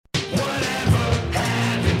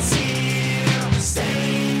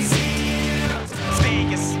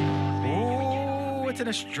an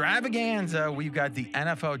extravaganza. We've got the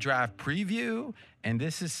NFL draft preview, and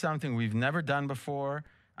this is something we've never done before.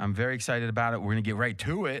 I'm very excited about it. We're going to get right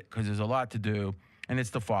to it because there's a lot to do, and it's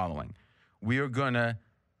the following. We are going to,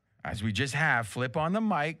 as we just have, flip on the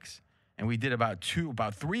mics, and we did about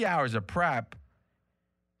 3 hours of prep.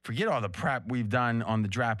 Forget all the prep we've done on the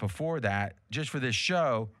draft before that, just for this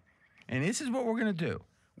show. And this is what we're going to do.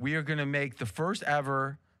 We are going to make the first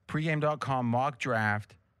ever pregame.com mock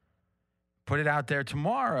draft. Put it out there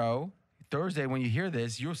tomorrow, Thursday, when you hear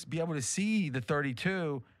this. You'll be able to see the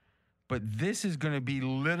 32. But this is going to be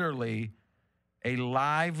literally a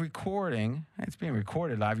live recording. It's being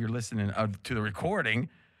recorded live. You're listening to the recording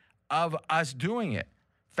of us doing it.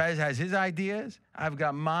 Fez has his ideas. I've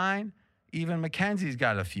got mine. Even Mackenzie's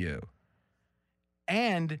got a few.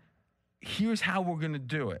 And here's how we're going to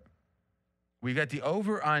do it. We got the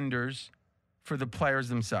over-unders for the players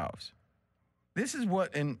themselves. This is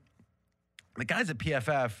what, and the guys at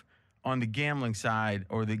PFF on the gambling side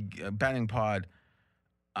or the betting pod,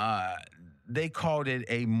 they called it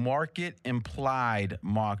a market-implied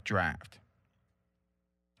mock draft.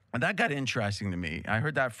 And that got interesting to me. I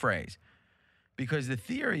heard that phrase. Because the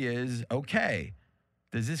theory is, okay,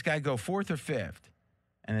 does this guy go fourth or fifth?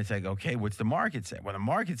 And it's like, okay, what's the market say? Well, the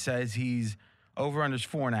market says he's over-unders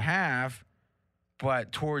 4.5,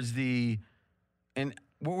 but towards the, and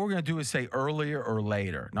what we're going to do is say earlier or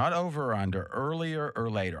later, not over or under, earlier or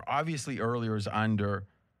later. Obviously, earlier is under,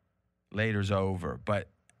 later's over, but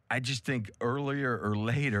I just think earlier or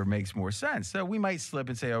later makes more sense. So we might slip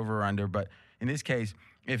and say over or under, but in this case,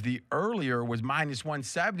 if the earlier was minus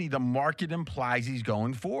 170, the market implies he's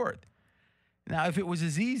going forth. Now, if it was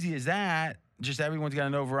as easy as that, just everyone's got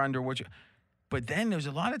an over under, but then there's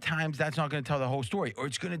a lot of times that's not going to tell the whole story, or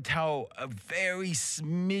it's going to tell a very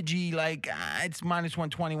smidgy, like it's minus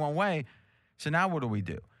 120 one way. So now what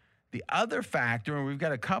do? The other factor, and we've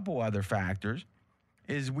got a couple other factors,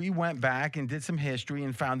 is we went back and did some history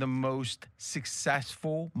and found the most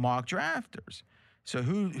successful mock drafters. So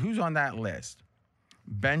who's on that list?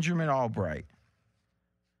 Benjamin Albright.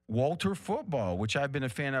 Walter Football, which I've been a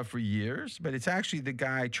fan of for years, but it's actually the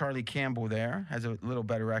guy, Charlie Campbell there, has a little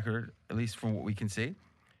better record, at least from what we can see.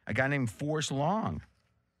 A guy named Forrest Long,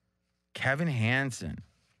 Kevin Hansen,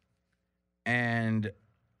 and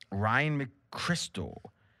Ryan McChrystal.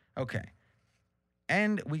 Okay.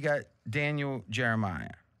 And we got Daniel Jeremiah.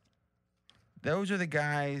 Those are the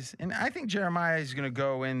guys, and I think Jeremiah is going to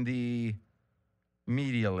go in the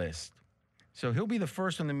media list. So he'll be the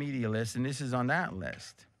first on the media list, and this is on that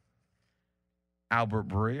list. Albert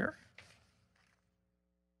Breer,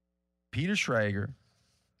 Peter Schrager,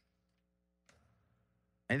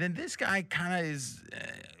 and then this guy kind of is,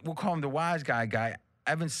 we'll call him the wise guy,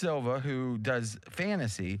 Evan Silva, who does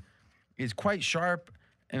fantasy, is quite sharp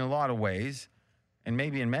in a lot of ways, and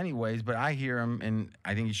maybe in many ways, but I hear him, and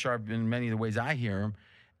I think he's sharp in many of the ways I hear him,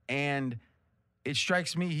 and it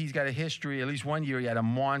strikes me he's got a history, at least one year he had a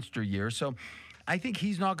monster year, so I think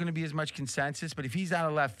he's not going to be as much consensus, but if he's out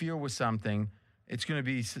of left field with something, it's going to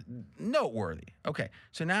be noteworthy. Okay,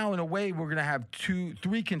 so now in a way we're going to have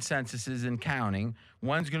three consensuses in counting.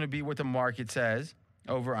 One's going to be what the market says,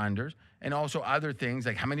 over-unders, and also other things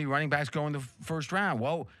like how many running backs go in the first round.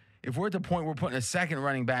 Well, if we're at the point we're putting a second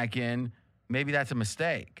running back in, maybe that's a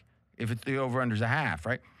mistake if it's the over-unders a half,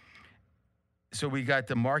 right? So we got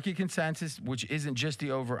the market consensus, which isn't just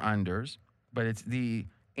the over-unders, but it's the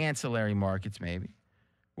ancillary markets, maybe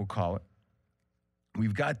we'll call it.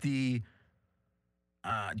 We've got the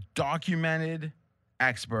documented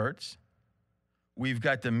experts. We've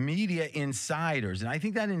got the media insiders. And I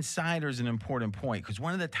think that insider is an important point because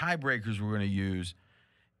one of the tiebreakers we're going to use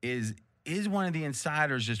is one of the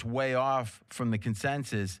insiders just way off from the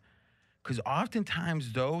consensus? Because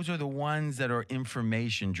oftentimes those are the ones that are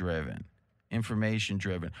information driven,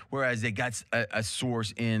 whereas they got a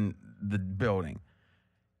source in the building.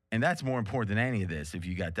 And that's more important than any of this if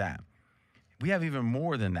you got that. We have even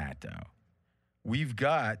more than that, though. We've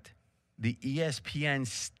got the ESPN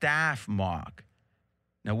staff mock.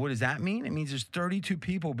 Now, what does that mean? It means there's 32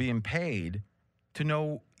 people being paid to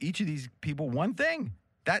know each of these people one thing,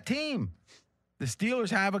 that team. The Steelers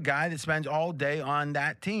have a guy that spends all day on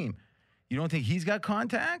that team. You don't think he's got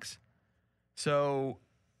contacts? So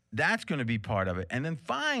that's going to be part of it. And then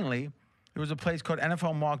finally, there was a place called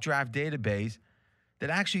NFL Mock Draft Database that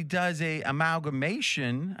actually does a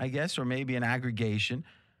amalgamation, I guess, or maybe an aggregation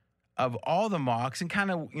of all the mocks and kind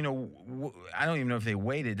of, I don't even know if they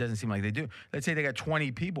weight it. It doesn't seem like they do. Let's say they got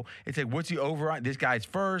 20 people. It's like, what's the over on? This guy's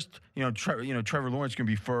first. Trevor Lawrence can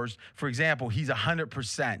be first. For example, he's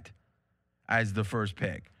 100% as the first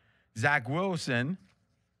pick. Zach Wilson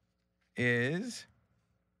is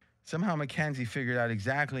somehow Mackenzie figured out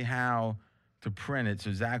exactly how to print it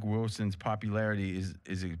so Zach Wilson's popularity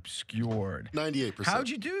is obscured. 98%. How'd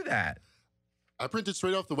you do that? I printed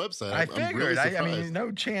straight off the website. I figured. I'm really surprised. I mean,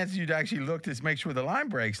 no chance you'd actually look to make sure the line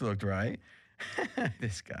breaks looked right.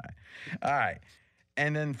 This guy. All right.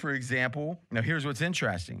 And then, for example, now here's what's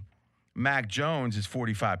interesting. Mac Jones is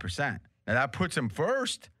 45%. Now, that puts him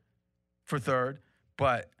first for third,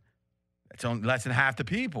 but it's only less than half the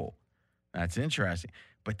people. That's interesting.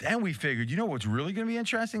 But then we figured, you know what's really going to be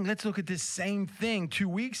interesting? Let's look at this same thing 2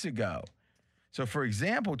 weeks ago. So, for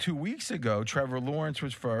example, 2 weeks ago, Trevor Lawrence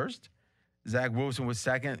was first. Zach Wilson was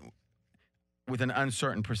second with an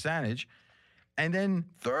uncertain percentage. And then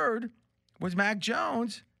third was Mac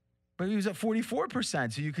Jones, but he was at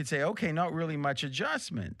 44%. So you could say, okay, not really much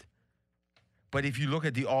adjustment. But if you look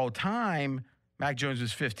at the all-time, Mac Jones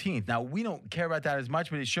was 15th. Now, we don't care about that as much,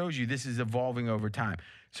 but it shows you this is evolving over time.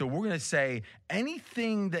 So we're going to say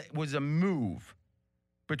anything that was a move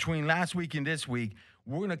between last week and this week,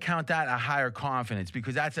 we're going to count that a higher confidence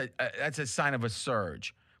because that's a sign of a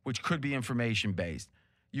surge, which could be information-based.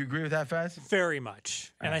 You agree with that, Fez? Very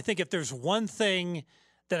much. And I think if there's one thing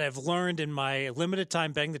that I've learned in my limited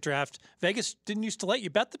time betting the draft, Vegas didn't used to let you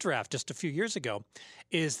bet the draft just a few years ago,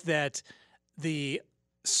 is that the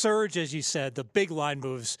surge, as you said, the big line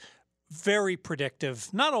moves, very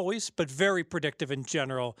predictive, not always, but very predictive in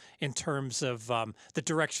general in terms of the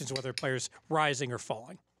directions, whether a player's rising or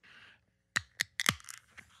falling.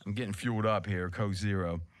 I'm getting fueled up here, Coke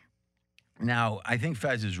Zero. Now, I think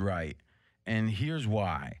Fez is right, and here's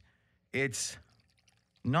why. It's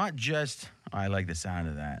not just, I like the sound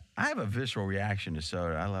of that. I have a visceral reaction to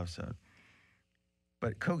soda. I love soda.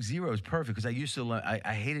 But Coke Zero is perfect because I used to,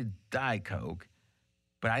 I hated Diet Coke,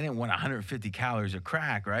 but I didn't want 150 calories of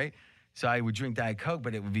crack, right? So I would drink Diet Coke,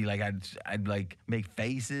 but it would be like I'd like make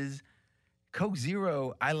faces. Coke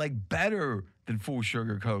Zero, I like better than full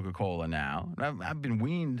sugar Coca-Cola now. I've been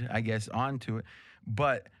weaned, I guess, onto it,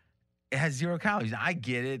 but it has 0 calories. I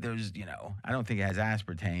get it. There's, I don't think it has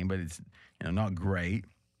aspartame, but it's, not great.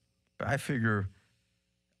 But I figure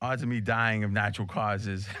odds of me dying of natural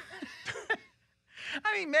causes.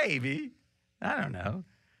 I mean, maybe. I don't know.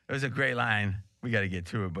 It was a great line. We got to get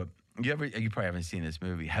to it, but you probably haven't seen this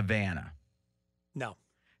movie, Havana. No.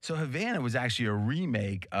 So Havana was actually a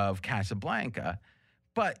remake of Casablanca,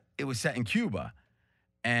 but it was set in Cuba,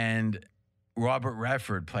 and Robert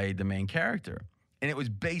Redford played the main character, and it was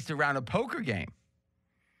based around a poker game.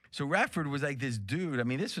 So Redford was like this dude. I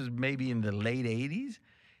mean, this was maybe in the late 80s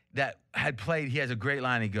that had played. He has a great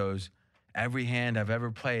line. He goes, "Every hand I've ever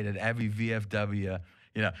played at every VFW."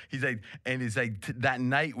 He's like, and it's like that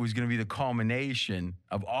night was going to be the culmination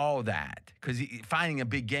of all that because finding a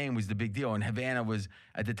big game was the big deal. And Havana was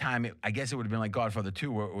at the time, I guess it would have been like Godfather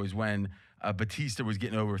 2, where it was when Batista was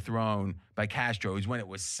getting overthrown by Castro. It was when it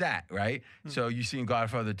was set, right? Mm-hmm. So you see in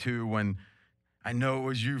Godfather 2 when I know it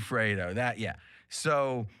was you, Fredo.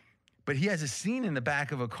 So, but he has a scene in the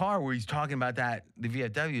back of a car where he's talking about the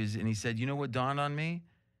VFWs, and he said, "You know what dawned on me?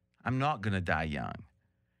 I'm not going to die young."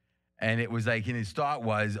 And it was like, and his thought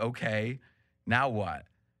was, okay, now what?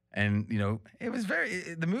 And, it was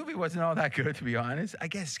the movie wasn't all that good, to be honest. I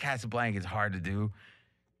guess Casablanca is hard to do.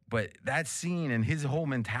 But that scene and his whole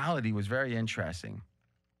mentality was very interesting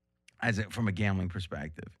from a gambling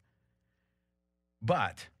perspective.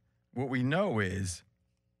 But what we know is,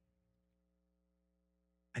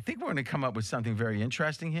 I think we're going to come up with something very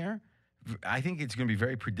interesting here. I think it's going to be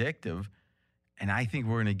very predictive. And I think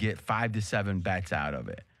we're going to get 5 to 7 bets out of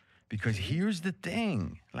it. Because here's the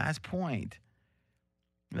thing, last point.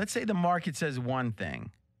 Let's say the market says one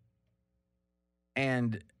thing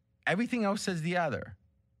and everything else says the other.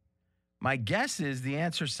 My guess is the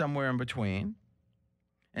answer's somewhere in between.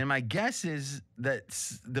 And my guess is that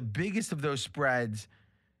the biggest of those spreads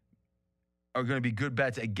are going to be good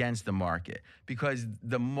bets against the market because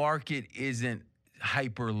the market isn't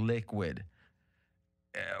hyper liquid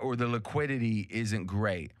or the liquidity isn't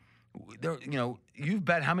great. You've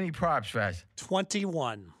bet how many props, Fez?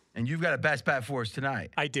 21. And you've got a best bet for us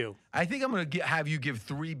tonight. I do. I think I'm going to have you give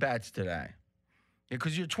 3 bets today.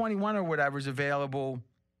 Because your 21 or whatever is available,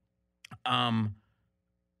 for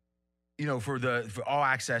all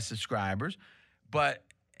access subscribers. But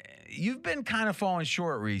you've been kind of falling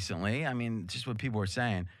short recently. I mean, just what people are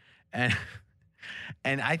saying. And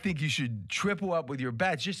I think you should triple up with your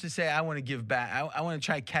bets just to say, I want to give back. I want to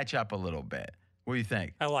try to catch up a little bit. What do you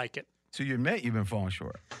think? I like it. So you admit you've been falling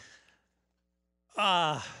short.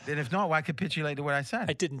 Then if not, why capitulate to what I said?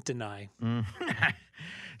 I didn't deny.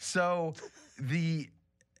 So it's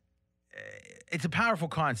a powerful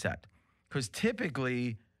concept because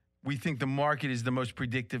typically we think the market is the most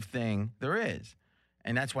predictive thing there is.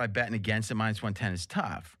 And that's why betting against it -110 is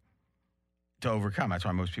tough to overcome. That's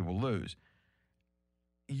why most people lose.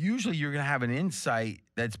 Usually you're going to have an insight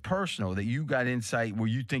that's personal, that you got insight where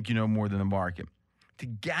you think you know more than the market. To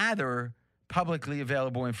gather publicly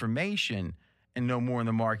available information and know more in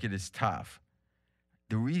the market is tough.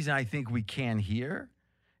 The reason I think we can here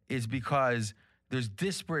is because there's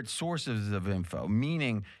disparate sources of info,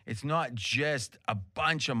 meaning it's not just a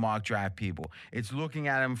bunch of mock draft people. It's looking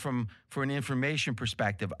at them for an information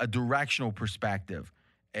perspective, a directional perspective,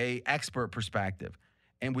 a expert perspective.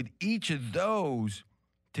 And with each of those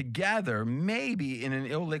together, maybe in an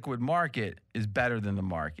illiquid market is better than the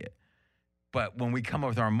market. But when we come up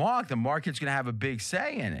with our mock, the market's going to have a big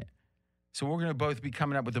say in it. So we're going to both be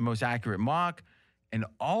coming up with the most accurate mock, and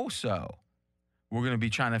also we're going to be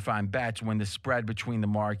trying to find bets when the spread between the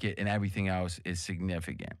market and everything else is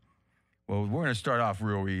significant. Well, we're going to start off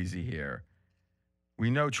real easy here. We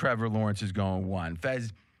know Trevor Lawrence is going 1.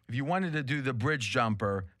 Fez, if you wanted to do the bridge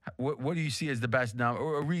jumper, what do you see as the best number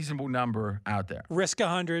or a reasonable number out there? Risk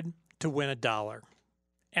 100 to win $1.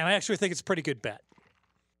 And I actually think it's a pretty good bet.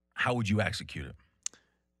 How would you execute it?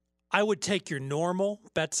 I would take your normal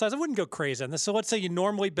bet size. I wouldn't go crazy on this. So let's say you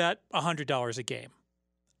normally bet $100 a game.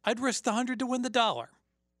 I'd risk the 100 to win the $1.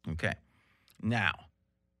 Okay. Now,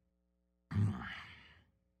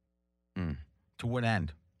 to what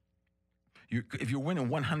end? If you're winning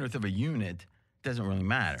 1/100th of a unit, it doesn't really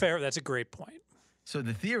matter. Fair. That's a great point. So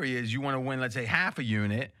the theory is you want to win, let's say, half a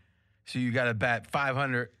unit. So you got to bet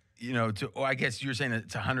 500, or I guess you're saying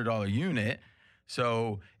it's a $100 unit.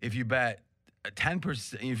 So if you bet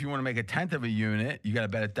 10%, if you want to make a tenth of a unit, you got to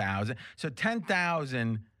bet 1,000. So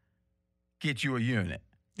 10,000 gets you a unit.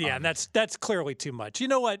 Yeah, and that's clearly too much. You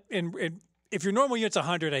know what? If your normal unit's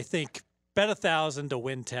 100, I think bet 1,000 to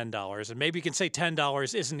win $10, and maybe you can say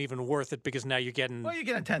 $10 isn't even worth it because now you're getting. Well, you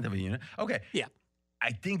get a tenth of a unit. Okay. Yeah.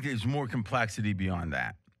 I think there's more complexity beyond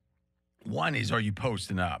that. One is, are you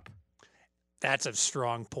posting up? That's a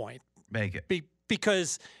strong point. Make it.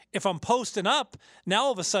 Because if I'm posting up, now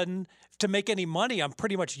all of a sudden, to make any money, I'm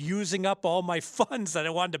pretty much using up all my funds that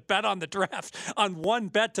I wanted to bet on the draft on one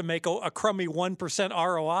bet to make a crummy 1%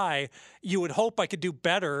 ROI. You would hope I could do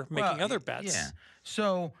better making other bets. Yeah.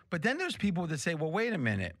 So, but then there's people that say, well, wait a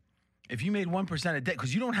minute. If you made 1% a day,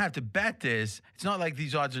 because you don't have to bet this, it's not like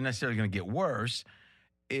these odds are necessarily going to get worse,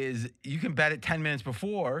 is you can bet it 10 minutes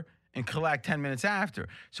before and collect 10 minutes after.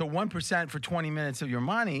 So 1% for 20 minutes of your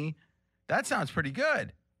money, that sounds pretty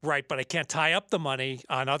good. Right, but I can't tie up the money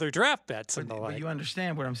on other draft bets and the like. But you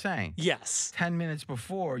understand what I'm saying? Yes. 10 minutes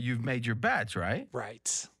before you've made your bets, right?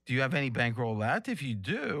 Right. Do you have any bankroll left? If you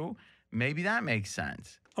do, maybe that makes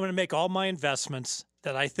sense. I'm going to make all my investments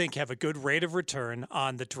that I think have a good rate of return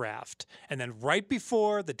on the draft. And then right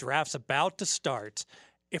before the draft's about to start,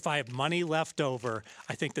 if I have money left over,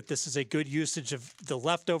 I think that this is a good usage of the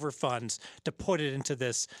leftover funds to put it into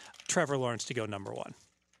this Trevor Lawrence to go number 1.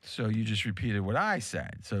 So you just repeated what I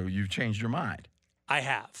said. So you've changed your mind. I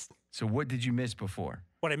have. So what did you miss before?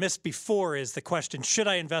 What I missed before is the question, should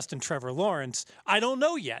I invest in Trevor Lawrence? I don't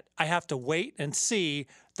know yet. I have to wait and see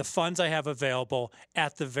the funds I have available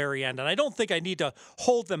at the very end. And I don't think I need to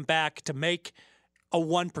hold them back to make a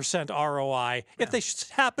 1% ROI. Yeah. If they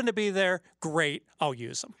happen to be there, great, I'll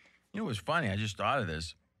use them. You know what's funny? I just thought of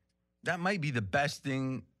this. That might be the best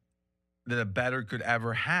thing that a bettor could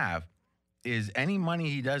ever have, is any money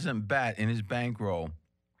he doesn't bet in his bankroll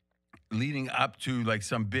leading up to like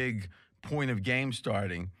some big point of game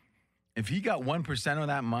starting. If he got 1% of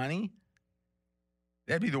that money,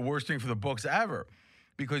 that'd be the worst thing for the books ever.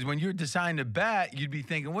 Because when you're deciding to bet, you'd be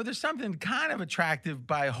thinking, well, there's something kind of attractive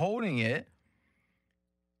by holding it.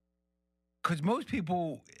 Because most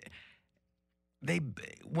people,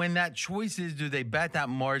 when that choice is, do they bet that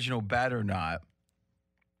marginal bet or not?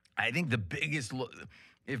 I think the biggest,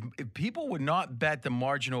 if people would not bet the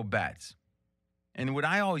marginal bets, and what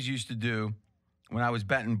I always used to do when I was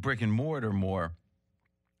betting brick and mortar more,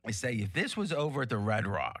 I say, if this was over at the Red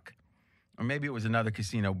Rock, or maybe it was another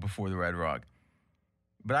casino before the Red Rock,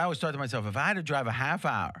 but I always thought to myself, if I had to drive a half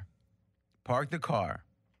hour, park the car,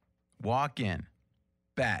 walk in,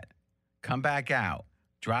 bet, come back out,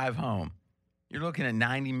 drive home, you're looking at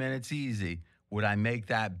 90 minutes easy. Would I make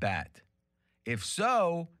that bet? If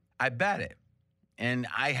so, I bet it. And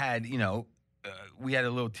I had, we had a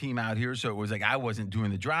little team out here, so it was like I wasn't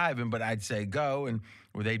doing the driving, but I'd say go,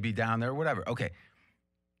 or they'd be down there, whatever. Okay.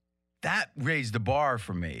 That raised the bar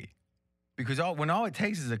for me, because when all it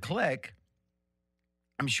takes is a click,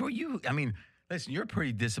 I'm sure listen, you're a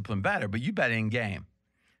pretty disciplined bettor, but you bet in game.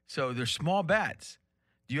 So there's small bets.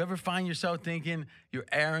 Do you ever find yourself thinking you're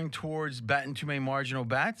erring towards betting too many marginal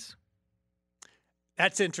bets?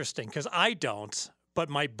 That's interesting because I don't, but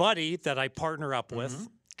my buddy that I partner up with,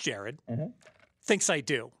 Jared, thinks I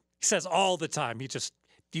do. He says all the time, you just,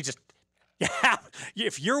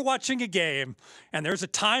 if you're watching a game and there's a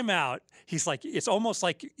timeout, he's like, it's almost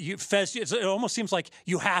like you, Fez, it almost seems like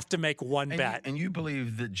you have to make one bet. And you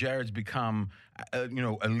believe that Jared's become, at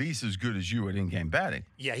least as good as you at in-game betting.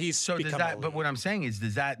 Yeah, he's So does that, but what I'm saying is,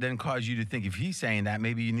 does that then cause you to think if he's saying that,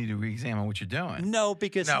 maybe you need to re-examine what you're doing? No,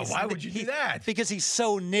 because why would you do that? Because he's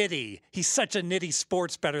so nitty. He's such a nitty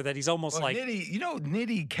sports bettor that he's almost like nitty.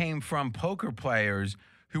 Nitty came from poker players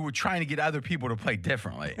who were trying to get other people to play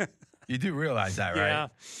differently. You do realize that, right? Yeah.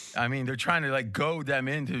 I mean, they're trying to like goad them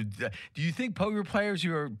into. Do you think poker players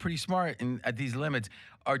who are pretty smart at these limits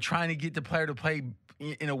are trying to get the player to play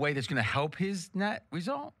in a way that's going to help his net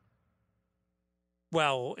result?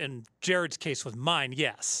 Well, in Jared's case with mine,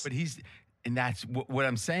 yes. But and that's what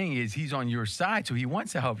I'm saying is he's on your side, so he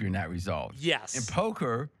wants to help your net result. Yes. In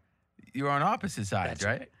poker, you're on opposite sides, That's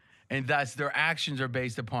right. And thus their actions are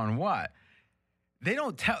based upon what? They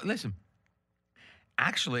don't tell. Listen,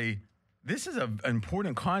 actually, this is an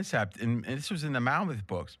important concept, and this was in the Monmouth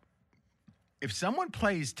books. If someone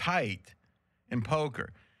plays tight in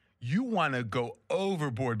poker, you want to go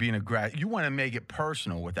overboard being aggressive. You want to make it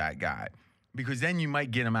personal with that guy because then you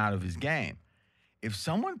might get him out of his game. If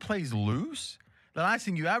someone plays loose, the last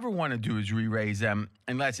thing you ever want to do is re-raise them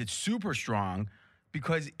unless it's super strong,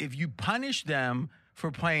 because if you punish them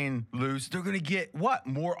for playing loose, they're going to get what?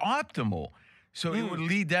 More optimal. So it would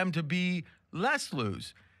lead them to be less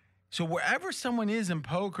loose. So wherever someone is in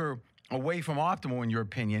poker away from optimal, in your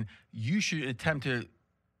opinion, you should attempt to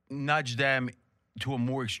nudge them to a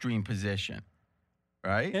more extreme position,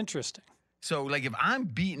 right? Interesting. So, like, if I'm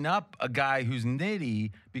beating up a guy who's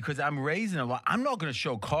nitty because I'm raising a lot, I'm not going to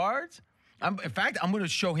show cards. In fact, I'm going to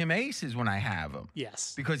show him aces when I have him.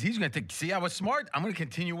 Yes. Because he's going to think, see, I was smart. I'm going to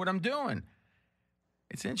continue what I'm doing.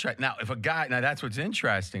 It's interesting. Now, that's what's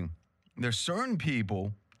interesting. There's certain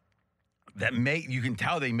people that you can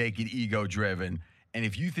tell they make it ego-driven. And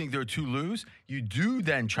if you think they're too loose, you do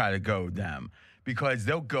then try to goad them because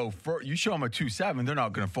they'll go first. You show them a 2-7, they're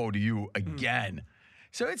not going to fold to you again.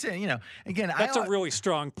 So it's again, that's a really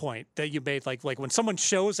strong point that you made. Like when someone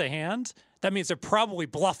shows a hand, that means they're probably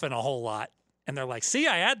bluffing a whole lot. And they're like, see,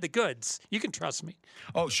 I had the goods. You can trust me.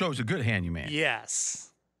 Oh, shows a good hand, you mean?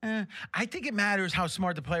 Yes. I think it matters how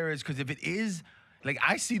smart the player is, because if it is, like,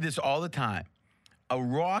 I see this all the time. A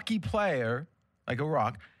rocky player, like a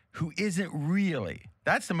rock, who isn't really,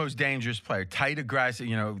 that's the most dangerous player. Tight, aggressive,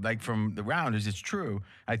 like from the rounders, it's true.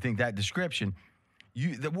 I think that description.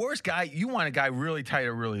 The worst guy, you want a guy really tight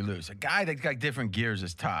or really loose. A guy that's got different gears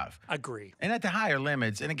is tough. Agree. And at the higher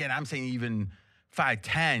limits, and again, I'm saying even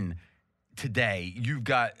 5'10" today, you've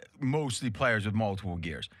got mostly players with multiple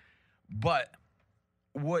gears. But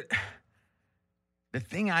the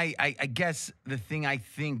thing I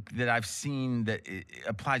think that I've seen that it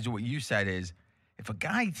applies to what you said is, if a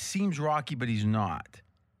guy seems rocky but he's not,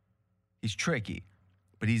 he's tricky,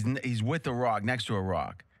 but he's with a rock, next to a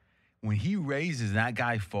rock. When he raises and that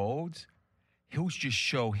guy folds, he'll just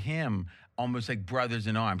show him almost like brothers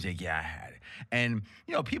in arms. Like, yeah, I had it. And,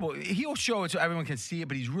 he'll show it so everyone can see it,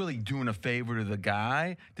 but he's really doing a favor to the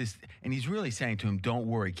guy. And he's really saying to him, don't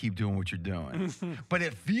worry, keep doing what you're doing. But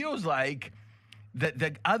it feels like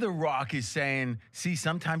the other rock is saying, see,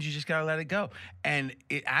 sometimes you just got to let it go. And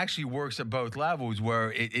it actually works at both levels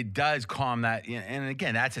where it does calm that. And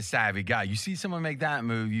again, that's a savvy guy. You see someone make that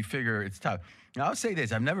move, you figure it's tough. Now, I'll say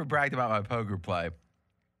this. I've never bragged about my poker play,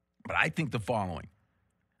 but I think the following.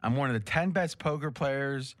 I'm one of the 10 best poker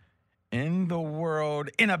players in the world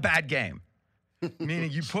in a bad game.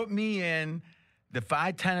 Meaning you put me in the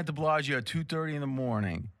 5-10 at the Bellagio at 2:30 in the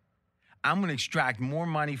morning, I'm going to extract more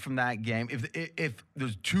money from that game. If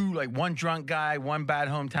there's two, like one drunk guy, one bad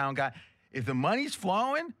hometown guy, if the money's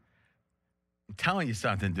flowing, I'm telling you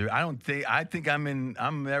something, dude. I think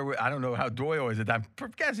I'm there. I don't know how Doyle is at that.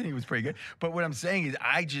 I'm guessing he was pretty good. But what I'm saying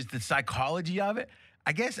is the psychology of it,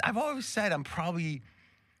 I guess I've always said I'm probably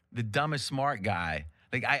the dumbest smart guy.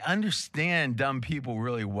 Like, I understand dumb people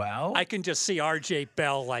really well. I can just see R.J.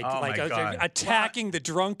 Bell God. attacking the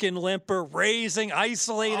drunken limper, raising,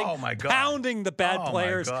 isolating, pounding the bad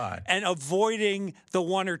players, and avoiding the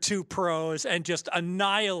one or two pros and just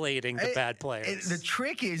annihilating the bad players. The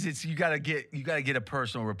trick is you got to get a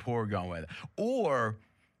personal rapport going with it. Or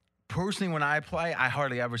personally, when I play, I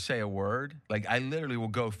hardly ever say a word. Like, I literally will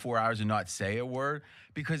go 4 hours and not say a word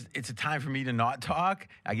because it's a time for me to not talk.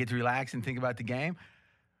 I get to relax and think about the game.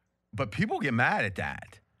 But people get mad at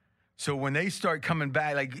that. So when they start coming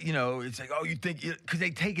back, like, it's like, oh, you think, because they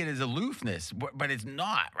take it as aloofness, but it's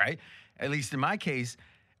not, right? At least in my case,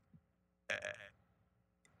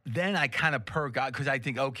 then I kind of perk out because I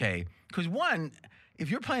think, okay, because one, if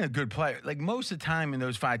you're playing a good player, like most of the time in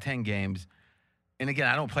those 5-10 games, and again,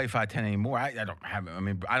 I don't play 5-10 anymore. I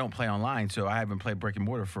don't play online, so I haven't played brick and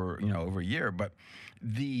mortar for, over a year. But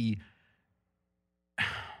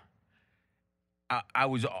I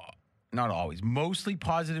was not always, mostly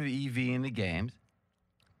positive EV in the games,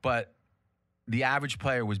 but the average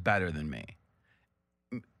player was better than me.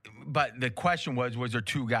 But the question was there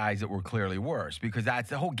two guys that were clearly worse? Because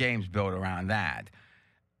the whole game's built around that.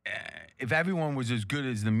 If everyone was as good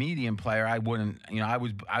as the median player, I wouldn't. I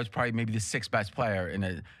was probably maybe the sixth best player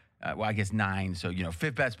in I guess 9. So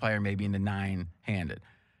fifth best player maybe in the 9-handed.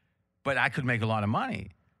 But I could make a lot of money.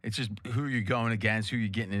 It's just who you're going against, who you're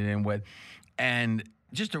getting it in with, and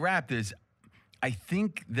just to wrap this. I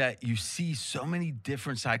think that you see so many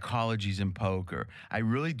different psychologies in poker. I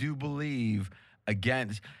really do believe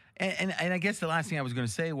against, and I guess the last thing I was going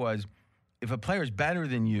to say was, if a player is better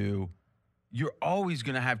than you, you're always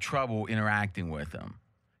going to have trouble interacting with him.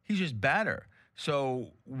 He's just better.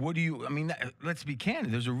 So let's be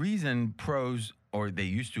candid. There's a reason pros, or they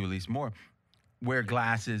used to at least more, wear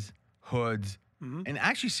glasses, hoods, and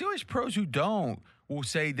actually serious pros who don't will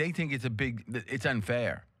say they think it's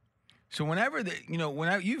unfair. So whenever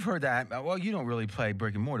you've heard that, well, you don't really play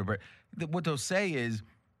brick and mortar, but what they'll say is,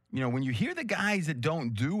 when you hear the guys that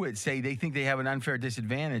don't do it say they think they have an unfair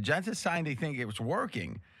disadvantage, that's a sign they think it's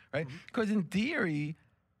working, right? Because in theory,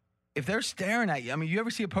 if they're staring at you, you ever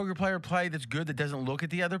see a poker player play that's good that doesn't look at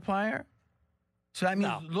the other player? So that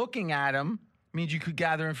means looking at him means you could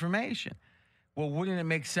gather information. Well, wouldn't it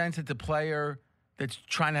make sense that the player that's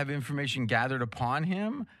trying to have information gathered upon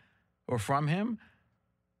him or from him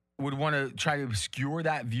would want to try to obscure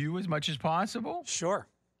that view as much as possible? Sure.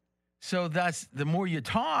 So that's the more you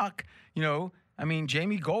talk,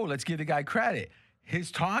 Jamie Gold, let's give the guy credit.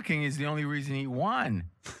 His talking is the only reason he won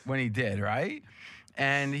when he did, right?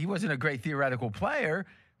 And he wasn't a great theoretical player,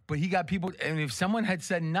 but he got people. And if someone had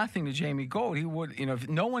said nothing to Jamie Gold, he would, if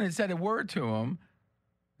no one had said a word to him,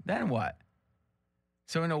 then what?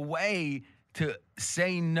 So in a way, to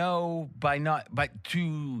say no but to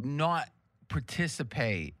not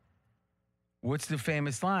participate. What's the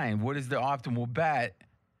famous line? What is the optimal bet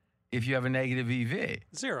if you have a negative EV?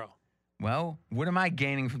 0. Well, what am I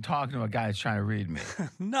gaining from talking to a guy that's trying to read me?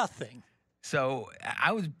 Nothing. So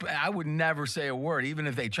I would never say a word, even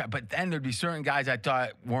if they try. But then there'd be certain guys I thought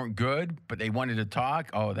weren't good, but they wanted to talk.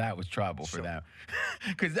 Oh, that was trouble for them.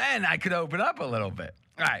 Because then I could open up a little bit.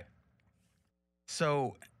 All right.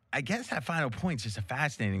 So I guess that final point is just a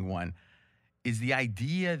fascinating one, is the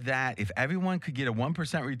idea that if everyone could get a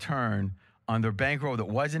 1% return on their bankroll that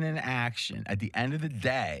wasn't in action at the end of the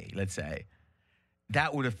day, let's say,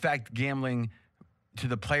 that would affect gambling to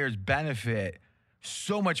the player's benefit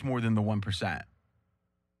so much more than the 1%.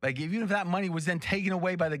 Like, even if that money was then taken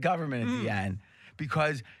away by the government at the end,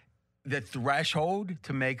 because the threshold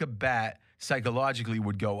to make a bet psychologically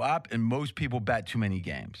would go up, and most people bet too many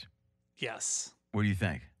games. Yes. What do you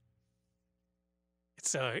think?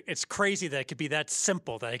 It's crazy that it could be that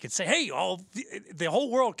simple, that I could say, hey, the whole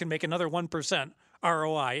world can make another 1%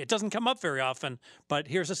 ROI. It doesn't come up very often, but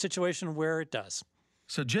here's a situation where it does.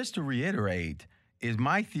 So just to reiterate,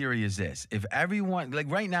 my theory is this. If everyone, like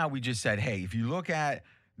right now we just said, hey, if you look at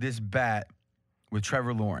this bet with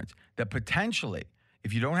Trevor Lawrence, that potentially,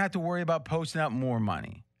 if you don't have to worry about posting up more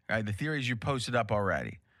money, right? The theory is you posted up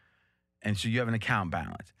already, and so you have an account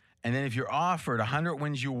balance. And then if you're offered 100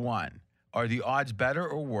 wins you won, are the odds better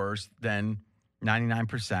or worse than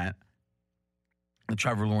 99% that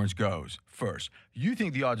Trevor Lawrence goes first? You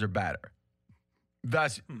think the odds are better.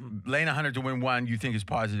 Thus, laying 100 to win 1, you think is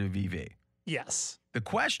positive EV. Yes. The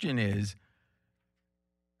question is,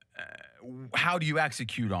 how do you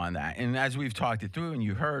execute on that? And as we've talked it through and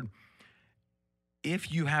you heard,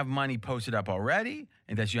 if you have money posted up already,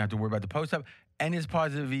 and that you don't have to worry about the post up, and it's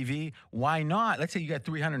positive EV, why not? Let's say you got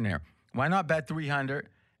 300 in there. Why not bet 300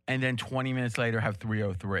 and then 20 minutes later have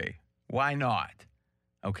 303? Why not?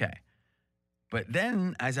 Okay. But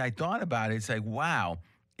then as I thought about it, it's like, wow,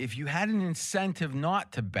 if you had an incentive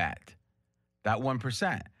not to bet that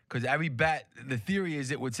 1%, because every bet, the theory is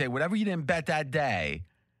it would say whatever you didn't bet that day,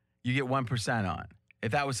 you get 1% on.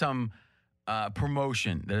 If that was some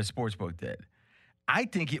promotion that a sportsbook did, I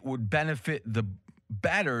think it would benefit the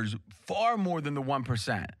bettors far more than the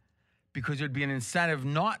 1%, because there'd be an incentive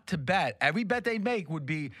not to bet. Every bet they make would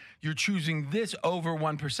be, you're choosing this over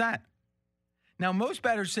 1%. Now, most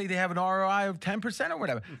bettors say they have an ROI of 10% or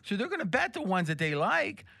whatever. So they're going to bet the ones that they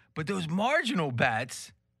like, but those marginal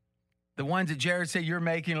bets, the ones that Jared said you're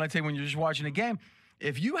making, let's say when you're just watching a game,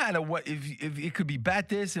 if you had if it could be bet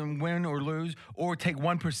this and win or lose or take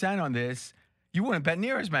 1% on this, you wouldn't bet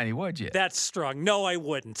near as many, would you? That's strong. No, I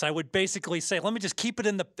wouldn't. I would basically say, let me just keep it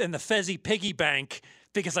in the Fezzy piggy bank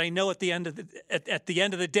because I know at the end of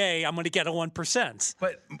the day I'm going to get a 1%.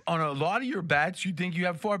 But on a lot of your bets, you think you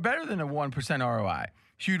have far better than a 1% ROI.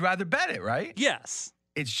 So you'd rather bet it, right? Yes.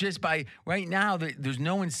 It's just right now there's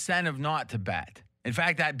no incentive not to bet. In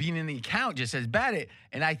fact, that being in the account just says bet it,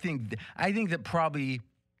 and I think that probably,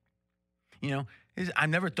 I've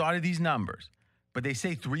never thought of these numbers. But they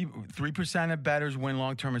say 3% of bettors win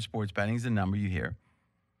long-term in sports betting is the number you hear.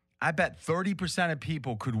 I bet 30% of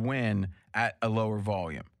people could win at a lower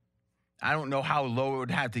volume. I don't know how low it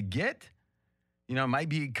would have to get. It might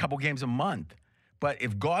be a couple games a month. But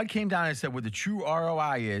if God came down and said what the true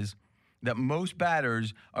ROI is, that most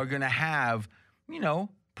bettors are going to have,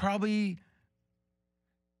 probably...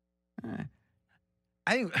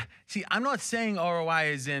 I'm not saying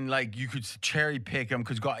ROI is in like you could cherry pick them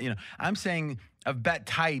because God, I'm saying of bet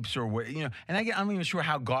types or what, and I'm not even sure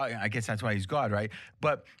how God, I guess that's why he's God, right?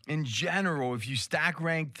 But in general, if you stack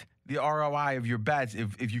ranked the ROI of your bets,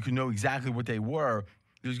 if you can know exactly what they were,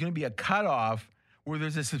 there's going to be a cutoff where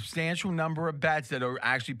there's a substantial number of bets that are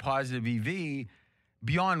actually positive EV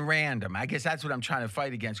beyond random. I guess that's what I'm trying to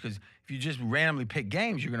fight against because if you just randomly pick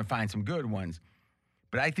games, you're going to find some good ones.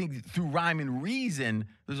 But I think through rhyme and reason,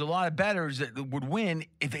 there's a lot of bettors that would win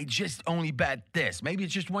if they just only bet this. Maybe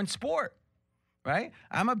it's just one sport, right?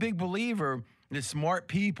 I'm a big believer that smart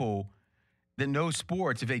people that know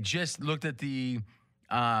sports, if they just looked at the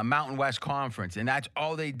Mountain West Conference and that's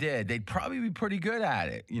all they did, they'd probably be pretty good at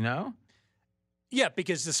it, Yeah,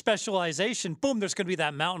 because the specialization, boom, there's going to be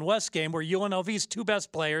that Mountain West game where UNLV's two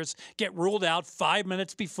best players get ruled out 5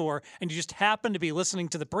 minutes before, and you just happen to be listening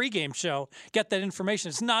to the pregame show, get that information.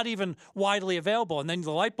 It's not even widely available. And then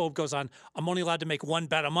the light bulb goes on. I'm only allowed to make one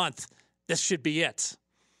bet a month. This should be it.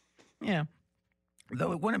 Yeah.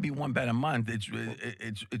 Though it wouldn't be one bet a month.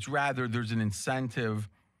 It's rather there's an incentive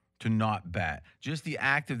to not bet. Just the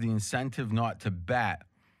act of the incentive not to bet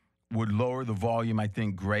would lower the volume, I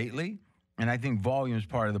think, greatly. And I think volume is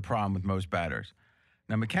part of the problem with most bettors.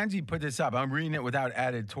 Now, Mackenzie put this up. I'm reading it without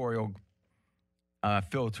editorial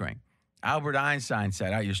filtering. Albert Einstein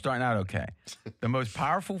said, you're starting out okay. The most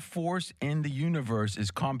powerful force in the universe is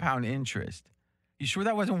compound interest. You sure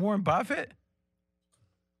that wasn't Warren Buffett?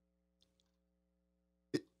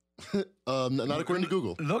 Not according to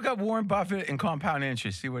Google. Look up Warren Buffett and compound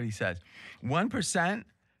interest. See what he says. 1%,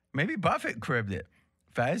 maybe Buffett cribbed it.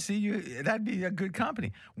 Faz, that'd be a good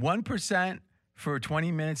company. 1% for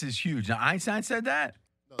 20 minutes is huge. Now, Einstein said that?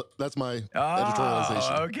 No, that's my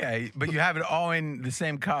editorialization. Okay. But you have it all in the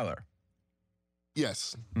same color.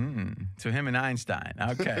 Yes. So him and Einstein.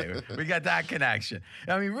 Okay. We got that connection.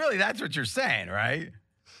 I mean, really, that's what you're saying, right?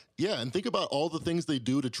 Yeah, and think about all the things they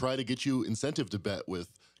do to try to get you incentive to bet with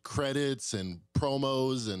credits and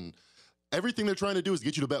promos, and everything they're trying to do is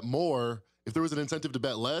get you to bet more. If there was an incentive to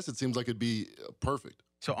bet less, it seems like it'd be perfect.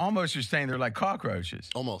 So almost you're saying they're like cockroaches.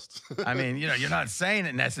 Almost. I mean, you're not saying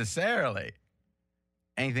it necessarily.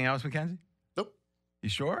 Anything else, Mackenzie? Nope. You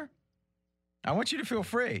sure? I want you to feel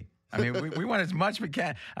free. I mean, we want as much we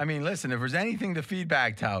can. I mean, listen, if there's anything the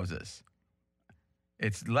feedback tells us,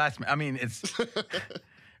 it's less. I mean, it's,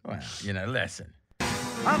 well, listen.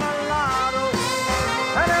 I'm a lotto,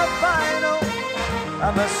 an albino,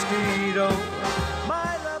 a mosquito,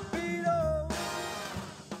 my libido.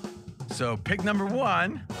 So pick number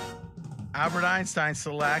 1, Albert Einstein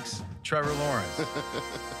selects Trevor Lawrence.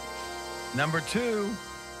 Number 2,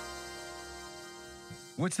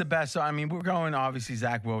 what's the best? I mean, we're going obviously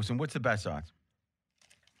Zach Wilson. What's the best odds?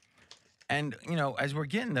 And, as we're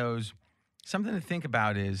getting those, something to think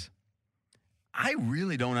about is I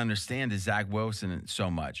really don't understand the Zach Wilson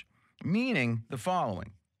so much, meaning the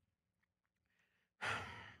following.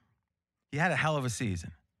 He had a hell of a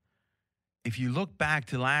season. If you look back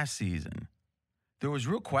to last season, there was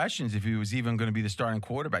real questions if he was even going to be the starting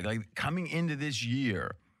quarterback. Like coming into this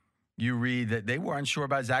year, you read that they were unsure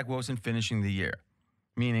about Zach Wilson finishing the year,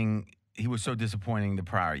 meaning he was so disappointing the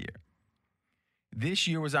prior year. This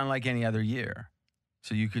year was unlike any other year.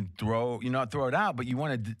 So you could not throw it out, but you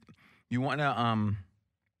want to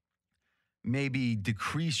maybe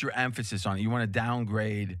decrease your emphasis on it. You want to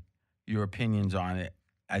downgrade your opinions on it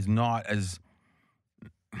as not as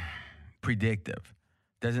predictive.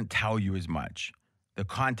 Doesn't tell you as much. The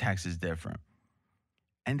context is different.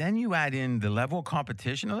 And then you add in the level of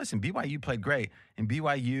competition. Now listen, BYU played great, and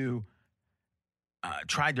BYU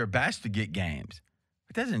tried their best to get games.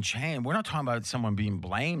 It doesn't change. We're not talking about someone being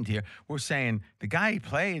blamed here. We're saying the guy he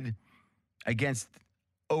played against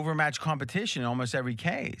overmatched competition in almost every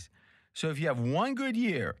case. So if you have one good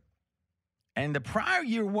year, and the prior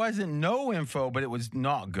year wasn't no info, but it was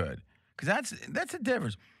not good, because that's the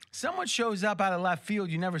difference. Someone shows up out of left field,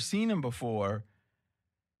 you never seen him before,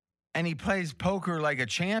 and he plays poker like a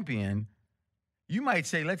champion. You might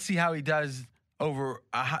say, let's see how he does over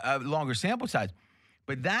a longer sample size.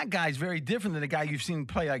 But that guy's very different than the guy you've seen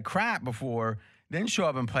play like crap before, then show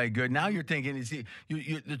up and play good. Now you're thinking,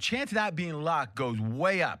 the chance of that being luck goes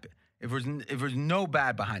way up if there's no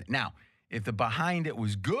bad behind it. Now, if the behind it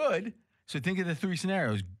was good, so think of the three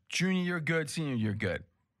scenarios. Junior year, good. Senior year, good.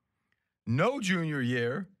 No junior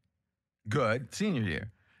year, good. Senior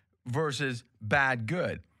year versus bad,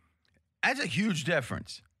 good. That's a huge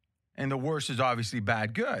difference. And the worst is obviously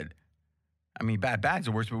bad, good. I mean, bad's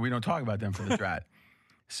the worst, but we don't talk about them for the draft.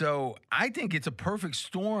 So I think it's a perfect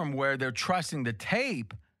storm where they're trusting the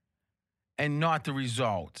tape and not the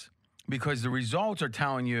results, because the results are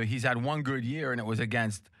telling you he's had one good year and it was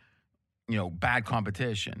against, bad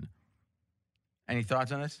competition. Any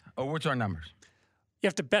thoughts on this? Oh, what's our numbers? You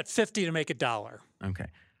have to bet 50 to make $1. Okay.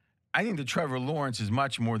 I think the Trevor Lawrence is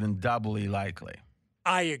much more than doubly likely.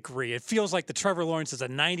 I agree. It feels like the Trevor Lawrence is a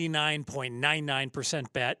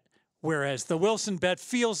 99.99% bet, whereas the Wilson bet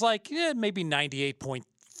feels like maybe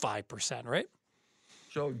 98.5%, right?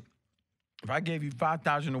 So if I gave you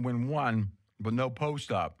 $5,000 to win one, but no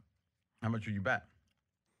post up, how much would you bet?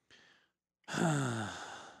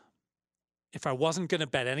 If I wasn't going to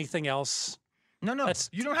bet anything else. No.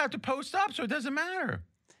 You don't have to post up, so it doesn't matter.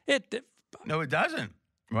 No, it doesn't,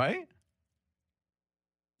 right?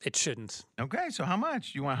 It shouldn't. Okay, so how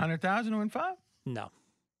much? You want $100,000 to win 5? No.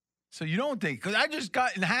 So you don't think, because I just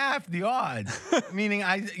got in half the odds, meaning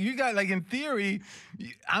you got, like, in theory,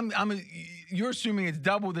 you're assuming it's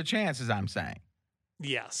double the chances, I'm saying.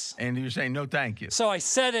 Yes. And you're saying no thank you. So I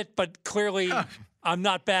said it, but clearly I'm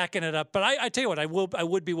not backing it up. But I tell you what, I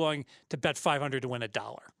would be willing to bet $500 to win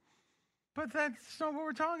 $1. But that's not what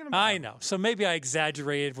we're talking about. I know. So maybe I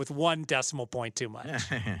exaggerated with 1 decimal point too much.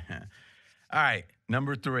 All right,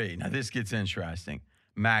 number 3. Now this gets interesting.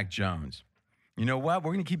 Mac Jones. You know what?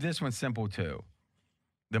 We're going to keep this one simple too.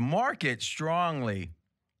 The market strongly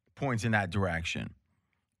points in that direction.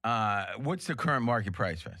 What's the current market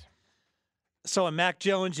price, Fez? So on Mac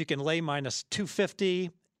Jones, you can lay minus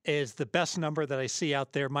 250 is the best number that I see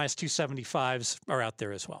out there. Minus 275s are out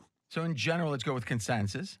there as well. So in general, let's go with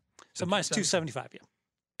consensus. So minus 275, yeah.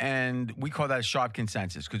 And we call that a sharp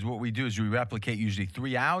consensus, because what we do is we replicate usually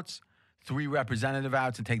 3 outs, 3 representative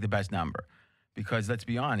outs, and take the best number. Because let's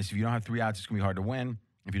be honest, if you don't have 3 outs, it's going to be hard to win.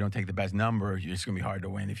 If you don't take the best number, it's going to be hard to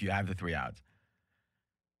win if you have the 3 outs.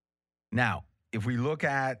 Now, if we look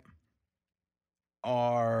at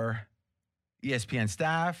our ESPN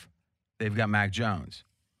staff, they've got Mac Jones.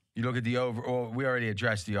 You look at the over, we already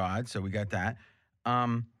addressed the odds, so we got that.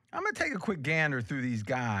 I'm going to take a quick gander through these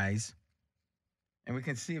guys, and we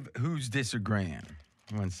can see who's disagreeing.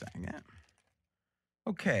 1 second.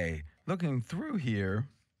 Okay, looking through here,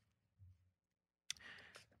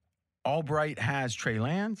 Albright has Trey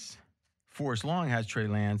Lance. Forrest Long has Trey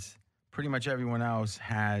Lance. Pretty much everyone else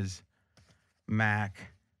has Mac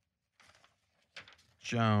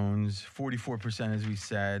Jones. 44%, as we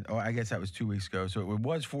said. Oh, I guess that was 2 weeks ago. So it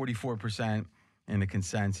was 44% in the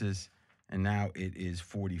consensus, and now it is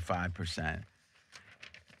 45%.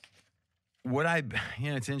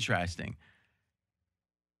 It's interesting.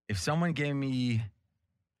 If someone gave me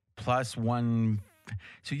 +1,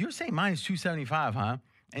 so you're saying minus 275, huh?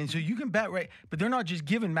 And so you can bet, right? But they're not just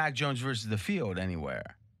giving Mac Jones versus the field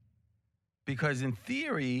anywhere. Because in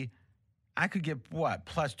theory, I could get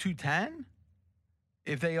plus 210?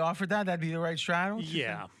 If they offered that, that'd be the right strategy?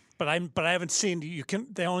 Yeah. But I haven't seen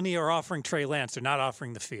they only are offering Trey Lance. They're not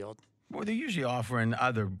offering the field. Well, they're usually offering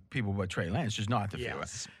other people but Trey Lance, just not the field.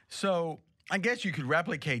 So I guess you could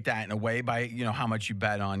replicate that in a way by, how much you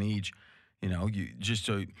bet on each,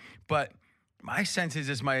 but my sense is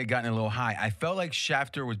this might have gotten a little high. I felt like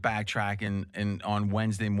Schefter was backtracking on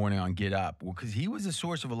Wednesday morning on Get Up, because he was the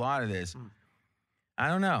source of a lot of this. I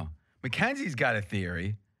don't know. Mackenzie's got a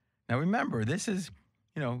theory. Now, remember, this is,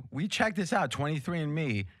 we checked this out,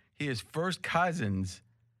 23andMe. He is first cousins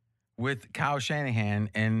with Kyle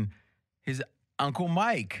Shanahan and his Uncle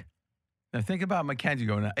Mike. Now, think about Mackenzie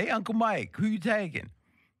going, hey, Uncle Mike, who you taking?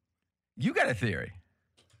 You got a theory.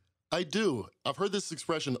 I do. I've heard this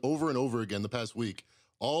expression over and over again the past week.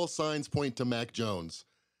 All signs point to Mac Jones.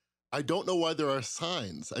 I don't know why there are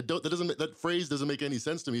signs. That phrase doesn't make any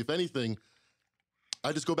sense to me. If anything,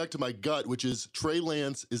 I just go back to my gut, which is Trey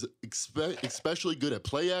Lance is especially good at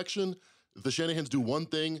play action. If the Shanahans do one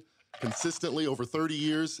thing consistently over 30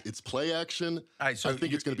 years, it's play action. All right, so I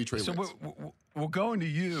think it's going to be Trey Lance. So we're going to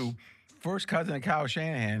you, first cousin of Kyle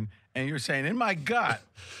Shanahan, and you're saying, in my gut.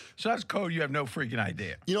 So that's code you have no freaking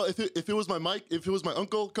idea. You know, if it was my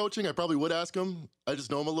uncle coaching, I probably would ask him. I just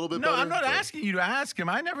know him a little bit better. No, I'm not asking you to ask him.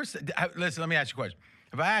 I never said. Listen, let me ask you a question.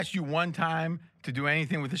 If I asked you one time to do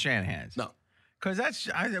anything with the Shanahans, No. because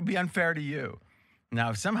it'd be unfair to you.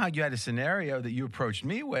 Now, if somehow you had a scenario that you approached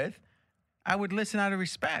me with, I would listen out of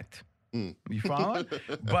respect. You follow?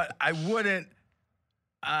 But I wouldn't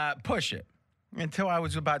push it until I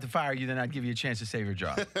was about to fire you. Then I'd give you a chance to save your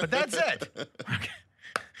job. But that's it. Okay.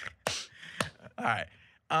 All right.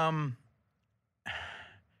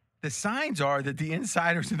 The signs are that the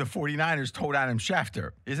insiders of the 49ers told Adam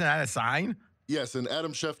Schefter. Isn't that a sign? Yes, and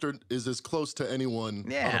Adam Schefter is as close to anyone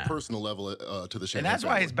on a personal level to the Shanahan. And that's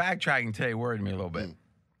why family. his backtracking today worried me a little bit.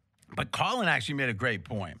 But Colin actually made a great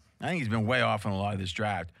point. I think he's been way off on a lot of this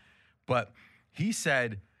draft. But he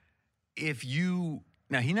said,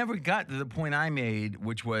 now he never got to the point I made,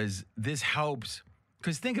 which was this helps.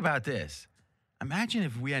 Because think about this. Imagine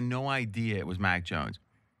if we had no idea it was Mac Jones,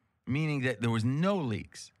 meaning that there was no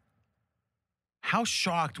leaks. How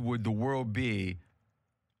shocked would the world be?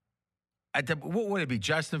 What would it be?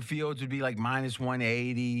 Justin Fields would be like minus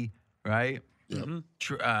 180, right?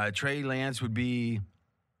 Yep. Trey Lance would be,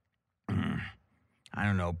 I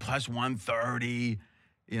don't know, plus 130.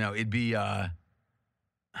 You know, it'd be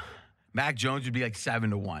Mac Jones would be like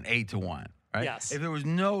 7-1, 8-1, right? Yes. If there was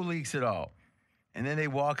no leaks at all, and then they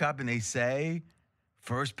walk up and they say,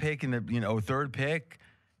 first pick in the third pick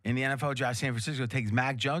in the NFL draft, San Francisco takes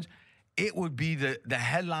Mac Jones, it would be the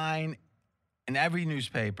headline in every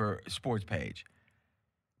newspaper sports page.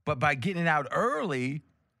 But by getting it out early,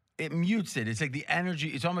 it mutes it. It's like the energy.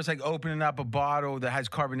 It's almost like opening up a bottle that has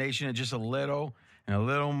carbonation in just a little and a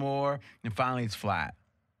little more, and finally it's flat.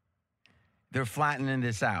 They're flattening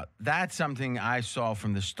this out. That's something I saw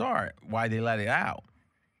from the start, why they let it out.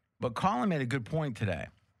 But Colin made a good point today.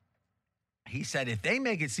 He said if they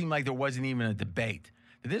make it seem like there wasn't even a debate,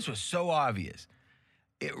 that this was so obvious,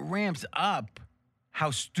 it ramps up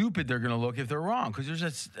how stupid they're going to look if they're wrong, because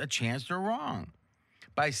there's a chance they're wrong.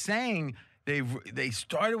 By saying they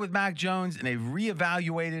started with Mac Jones and they've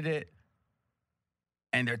reevaluated it,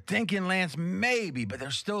 and they're thinking Lance maybe, but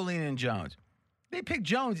they're still leaning Jones. They pick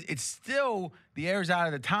Jones. It's still the air's out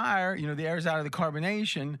of the tire, the air's out of the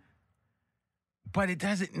carbonation. But it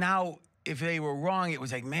doesn't now, if they were wrong, it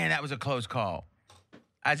was like, man, that was a close call.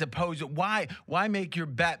 As opposed to why make your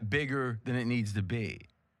bet bigger than it needs to be?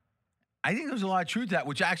 I think there's a lot of truth to that,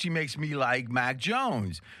 which actually makes me like Mac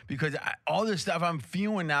Jones, because all this stuff I'm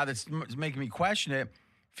feeling now that's making me question it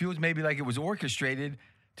feels maybe like it was orchestrated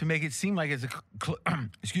to make it seem like it's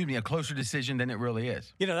a closer decision than it really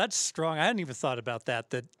is. That's strong. I hadn't even thought about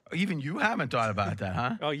that. That even you haven't thought about that,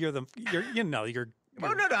 huh? Oh, you're.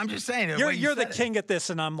 Well, no, I'm just saying. You're the king at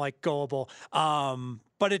this, and I'm like gullible.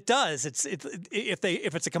 But it does.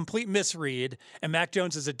 If it's a complete misread and Mac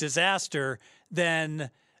Jones is a disaster,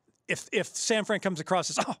 then if San Fran comes across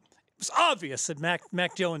as it was obvious that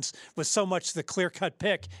Mac Jones was so much the clear-cut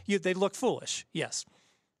pick, they look foolish. Yes.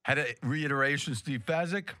 Had a reiteration, Steve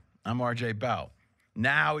Fezzik. I'm RJ Bell.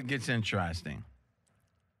 Now it gets interesting.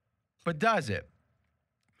 But does it?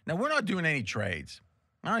 Now, we're not doing any trades.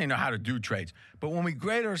 I don't even know how to do trades. But when we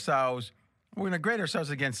grade ourselves, we're going to grade ourselves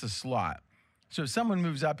against the slot. So if someone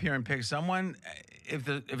moves up here and picks someone, if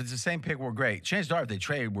it's the same pick, we're great. Chances are if they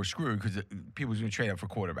trade, we're screwed because people's going to trade up for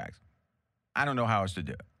quarterbacks. I don't know how else to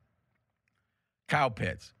do it. Kyle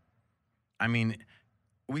Pitts. I mean,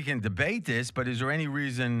 we can debate this, but is there any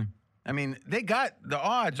reason? I mean, they got the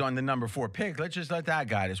odds on the number 4 pick. Let's just let that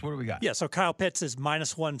guide us. What do we got? Yeah, so Kyle Pitts is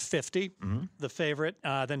minus 150, the favorite.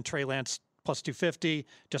 Then Trey Lance plus 250,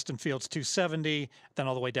 Justin Fields 270, then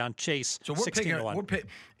all the way down Chase 16-1.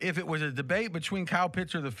 If it was a debate between Kyle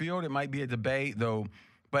Pitts or the field, it might be a debate, though.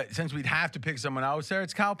 But since we'd have to pick someone else there,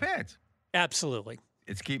 it's Kyle Pitts. Absolutely.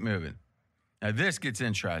 Let's keep moving. Now, this gets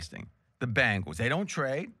interesting. The Bengals, they don't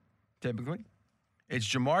trade, typically. It's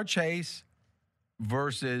Jamar Chase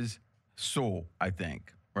versus Sewell, I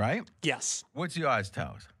think, right? Yes. What's the odds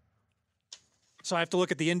tell us? So I have to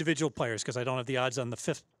look at the individual players because I don't have the odds on the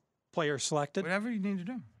 5th player selected. Whatever you need to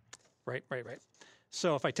do. Right.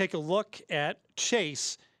 So if I take a look at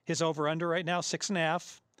Chase, his over-under right now,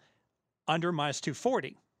 6.5, under minus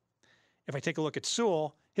 240. If I take a look at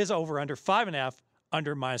Sewell, his over-under 5.5,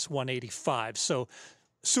 under minus 185. So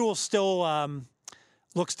Sewell still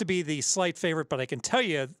looks to be the slight favorite, but I can tell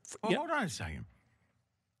you. Well, hold on a second.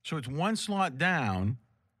 So it's one slot down,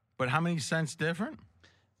 but how many cents different?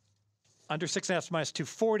 Under 6.5 minus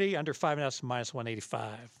 240, under 5.5 minus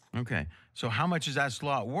 185. Okay. So how much is that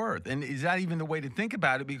slot worth? And is that even the way to think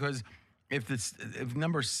about it? Because if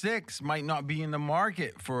number 6 might not be in the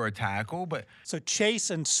market for a tackle, but So Chase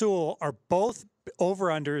and Sewell are both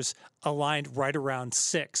over-unders aligned right around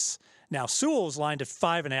 6. Now, Sewell's lined at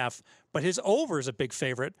 5.5, but his over is a big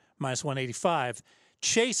favorite, minus 185.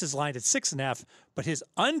 Chase is lined at 6.5, but his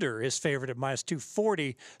under is favored at minus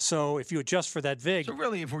 240. So if you adjust for that vig, so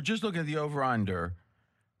really, if we're just looking at the over-under,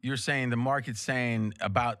 you're saying the market's saying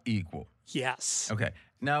about equal. yes. Okay.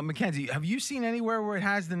 Now, Mackenzie, have you seen anywhere where it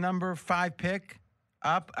has the number 5 pick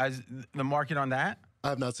up as the market on that? I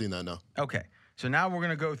have not seen that, no. Okay. So now we're going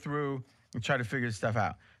to go through and try to figure this stuff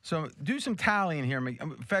out. So do some tallying here.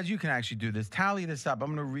 Fez, you can actually do this. Tally this up.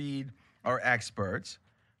 I'm going to read our experts.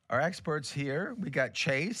 Our experts here, we got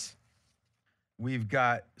Chase. We've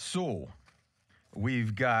got Sewell.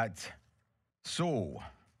 We've got Sewell.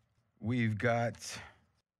 We've got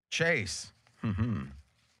Chase.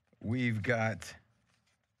 We've got,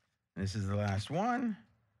 this is the last one,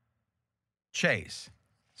 Chase.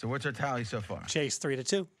 So what's our tally so far? Chase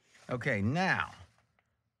 3-2. Okay, now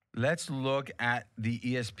let's look at the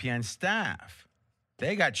ESPN staff.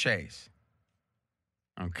 They got Chase.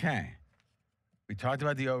 Okay. We talked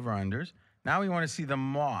about the over-unders. Now we want to see the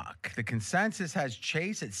mock. The consensus has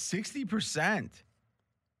Chase at 60%.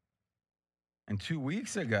 And 2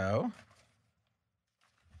 weeks ago,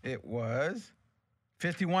 it was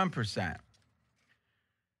 51%.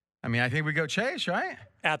 I mean, I think we go Chase, right?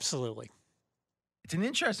 Absolutely. It's an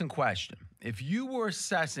interesting question. If you were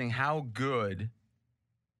assessing how good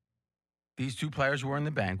these two players were in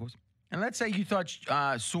the Bengals, and let's say you thought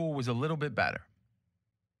Sewell was a little bit better,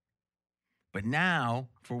 but now,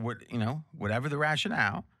 for whatever the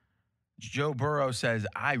rationale, Joe Burrow says,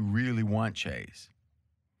 I really want Chase.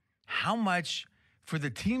 How much, for the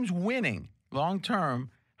teams winning long term,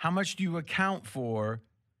 how much do you account for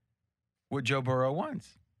what Joe Burrow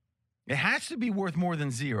wants? It has to be worth more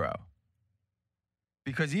than 0.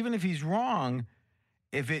 Because even if he's wrong,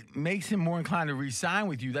 if it makes him more inclined to re-sign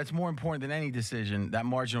with you, that's more important than any decision, that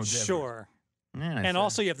marginal difference. Sure. Yeah, and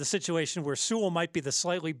also you have the situation where Sewell might be the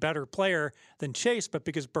slightly better player than Chase, but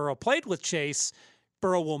because Burrow played with Chase,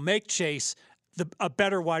 Burrow will make Chase a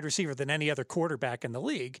better wide receiver than any other quarterback in the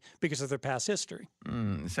league because of their past history.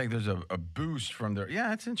 It's like there's a boost from there. Yeah,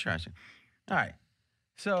 that's interesting. All right.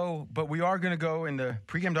 So, but we are going to go in the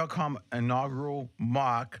pregame.com inaugural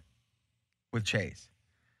mock with Chase.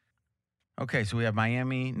 Okay, so we have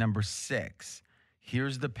Miami number 6.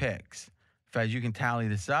 Here's the picks. Fez, you can tally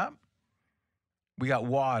this up. We got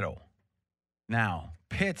Waddle. Now,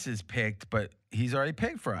 Pitts is picked, but he's already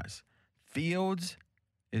picked for us. Fields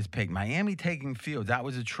is picked. Miami taking Fields. That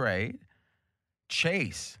was a trade.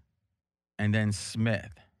 Chase. And then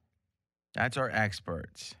Smith. That's our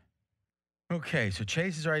experts. Okay, so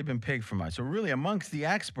Chase has already been picked from us. So really, amongst the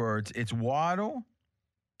experts, it's Waddle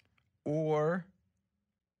or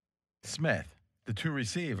Smith, the 2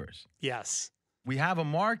 receivers. Yes. We have a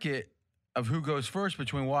market of who goes first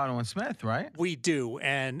between Waddle and Smith, right? We do.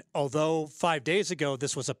 And although 5 days ago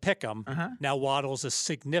this was a pick 'em, now Waddle's a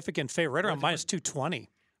significant favorite, right around minus 220.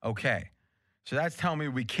 Okay. So that's telling me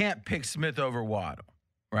we can't pick Smith over Waddle,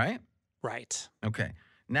 right? Right. Okay.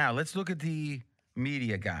 Now let's look at the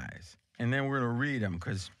media guys, and then we're going to read them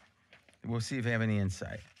because we'll see if they have any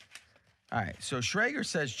insight. All right. So Schrager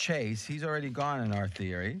says Chase. He's already gone in our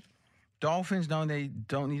theory. Dolphins, no, they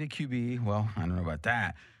don't need a QB. Well, I don't know about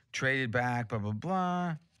that. Traded back, blah, blah,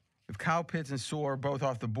 blah. If Kyle Pitts and Sewell are both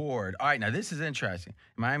off the board. All right, now this is interesting.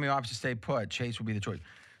 Miami opts to stay put. Chase will be the choice.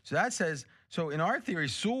 So that says, so in our theory,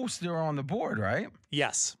 Sewell's still on the board, right?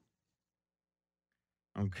 Yes.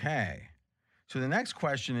 Okay. So the next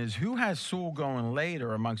question is, who has Sewell going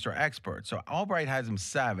later amongst our experts? So Albright has him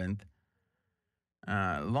 7th.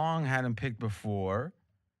 Long had him picked before.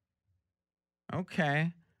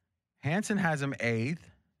 Okay. Hansen has him 8th.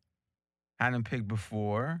 Had him picked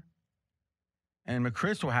before. And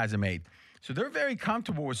McChrystal has him 8th. So they're very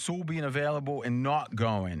comfortable with Sewell being available and not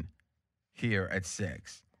going here at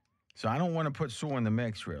 6. So I don't want to put Sewell in the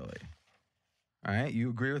mix, really. All right, you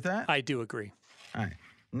agree with that? I do agree. All right.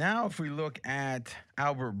 Now, if we look at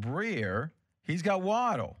Albert Breer, he's got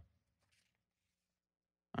Waddle.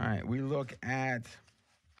 All right, we look at,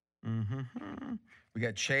 we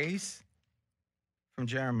got Chase from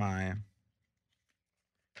Jeremiah.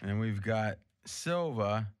 And then we've got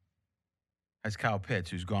Silva as Kyle Pitts,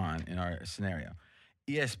 who's gone in our scenario.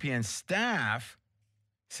 ESPN staff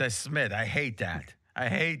says Smith. I hate that. I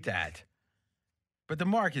hate that. But the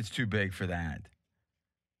market's too big for that.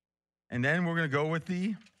 And then we're going to go with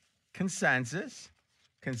the consensus.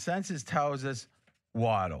 Consensus tells us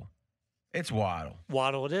Waddle. It's Waddle.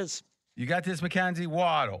 Waddle it is. You got this, Mackenzie?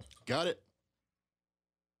 Waddle. Got it.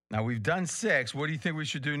 Now, we've done 6. What do you think we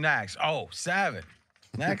should do next? Oh, 7.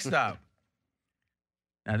 Next up.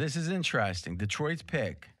 Now, this is interesting. Detroit's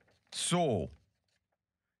pick. Sewell.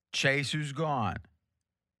 Chase, who's gone.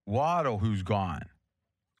 Waddle, who's gone.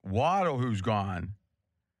 Waddle, who's gone.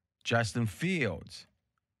 Justin Fields,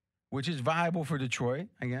 which is viable for Detroit,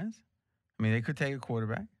 I guess. I mean, they could take a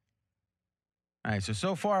quarterback. All right,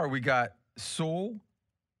 so far we got Sewell,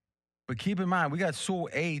 but keep in mind, we got Sewell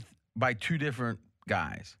 8th by 2 different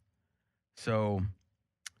guys. So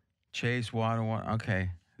Chase, Waddle, okay,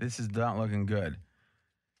 this is not looking good.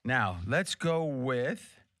 Now, let's go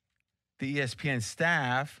with the ESPN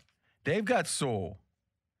staff. They've got Sewell.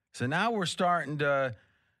 So now we're starting to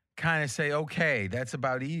kind of say, okay, that's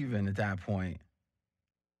about even at that point.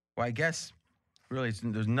 Well, I guess really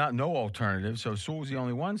there's no alternative. So Sewell's the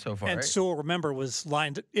only one so far. And right? Sewell, remember, is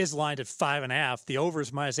lined at 5.5. The over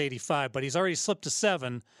is minus 85, but he's already slipped to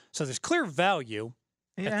 7. So there's clear value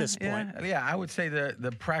at this point. Yeah, I would say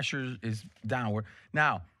the pressure is downward.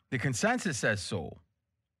 Now, the consensus says Sewell.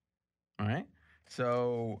 All right.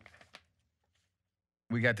 So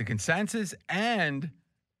we got the consensus and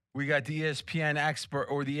we got the ESPN expert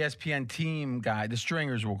or the ESPN team guy, the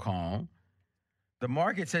stringers we'll call him. The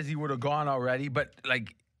market says he would have gone already, but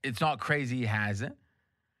like it's not crazy he hasn't.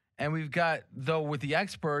 And we've got, though, with the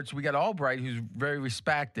experts, we got Albright, who's very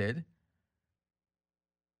respected.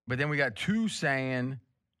 But then we got 2 saying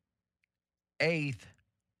 8th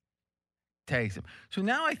takes him. So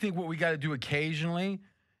now I think what we got to do occasionally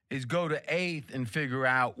is go to 8th and figure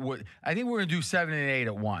out what. I think we're going to do 7 and 8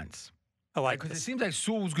 at once. I like Because this. it seems like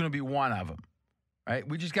Sewell's going to be one of them, right?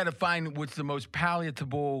 We just got to find what's the most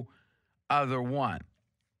palatable other one.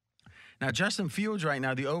 Now, Justin Fields right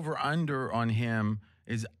now, the over-under on him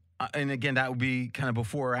is, and again, that would be kind of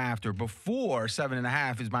before or after. Before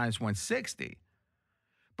 7.5 is minus 160.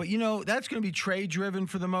 But, you know, that's going to be trade-driven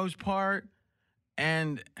for the most part.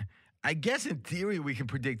 And I guess in theory we can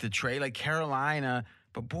predict a trade like Carolina.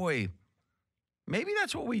 But, boy, maybe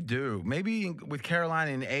that's what we do. Maybe with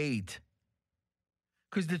Carolina in 8.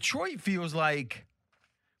 Because Detroit feels like,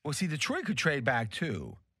 well, see, Detroit could trade back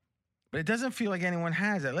too. But it doesn't feel like anyone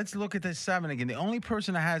has it. Let's look at this 7 again. The only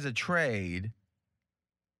person that has a trade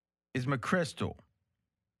is McChrystal.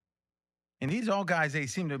 And these all guys, they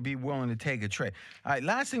seem to be willing to take a trade. All right,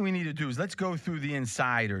 last thing we need to do is let's go through the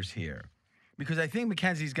insiders here. Because I think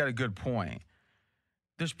Mackenzie's got a good point.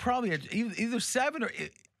 There's probably either 7 or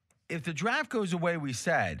if the draft goes the way we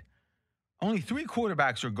said, only 3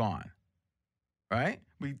 quarterbacks are gone. Right?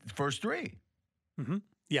 First 3. Mm-hmm.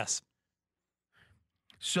 Yes.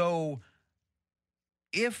 So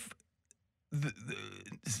if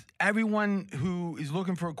everyone who is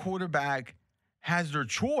looking for a quarterback has their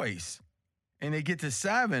choice and they get to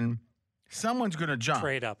 7, someone's going to jump.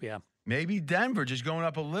 Trade up, yeah. Maybe Denver just going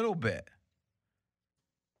up a little bit.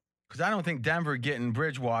 Because I don't think Denver getting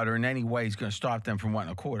Bridgewater in any way is going to stop them from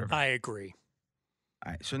wanting a quarterback. I agree.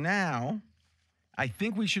 All right, so now I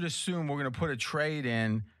think we should assume we're going to put a trade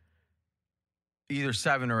in either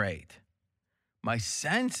 7 or 8. My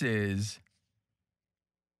sense is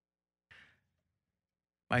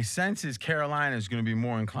Carolina is going to be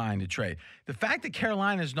more inclined to trade. The fact that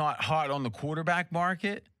Carolina is not hot on the quarterback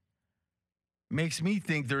market makes me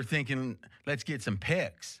think they're thinking, let's get some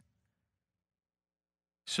picks.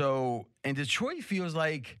 So, and Detroit feels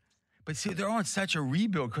like, but see, they're on such a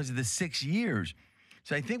rebuild because of the 6 years.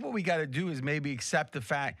 So I think what we got to do is maybe accept the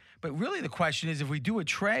fact. But really the question is, if we do a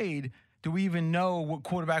trade, do we even know what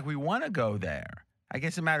quarterback we want to go there? I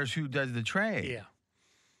guess it matters who does the trade. Yeah.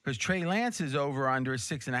 Because Trey Lance is over under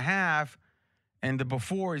 6.5, and the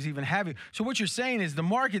before is even heavy. So what you're saying is the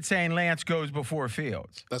market's saying Lance goes before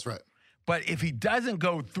Fields. That's right. But if he doesn't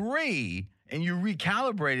go 3 and you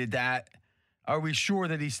recalibrated that, are we sure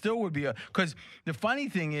that he still would be because the funny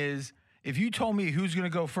thing is, if you told me who's going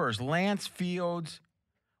to go first, Lance, Fields,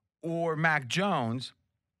 or Mac Jones,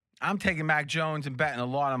 I'm taking Mac Jones and betting a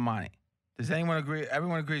lot of money. Does anyone agree?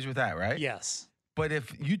 Everyone agrees with that, right? Yes. But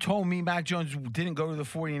if you told me Mac Jones didn't go to the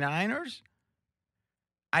 49ers,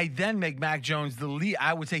 I then make Mac Jones the lead.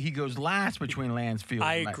 I would say he goes last between Lance, Fields,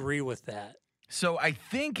 I and Mac. agree with that. So I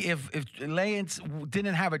think if Lance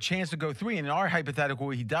didn't have a chance to go 3, and in our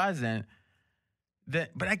hypothetical he doesn't, then,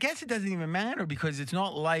 but I guess it doesn't even matter because it's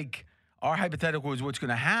not like our hypothetical is what's going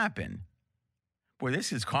to happen. Boy,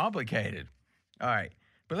 this is complicated. All right,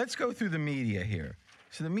 but let's go through the media here.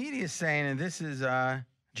 So the media is saying, and this is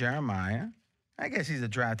Jeremiah. I guess he's a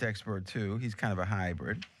draft expert too. He's kind of a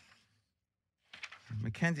hybrid.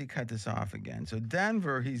 Mackenzie cut this off again. So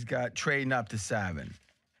Denver, he's got trading up to 7.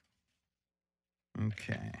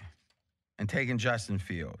 Okay. And taking Justin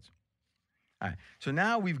Fields. All right. So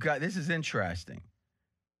now we've got, this is interesting.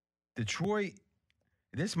 Detroit,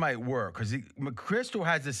 this might work because McChrystal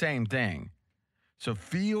has the same thing. So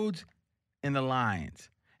Fields and the Lions.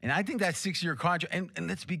 And I think that 6-year contract, and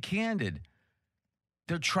let's be candid,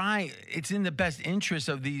 they're trying, it's in the best interest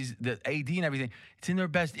of the AD and everything, it's in their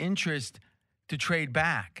best interest to trade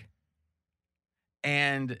back.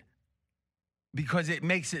 And because it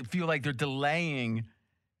makes it feel like they're delaying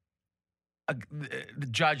the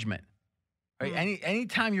judgment. Right?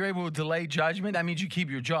 Anytime you're able to delay judgment, that means you keep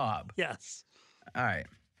your job. Yes. All right.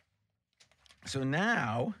 So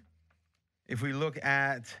now, if we look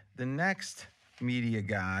at the next media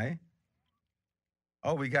guy,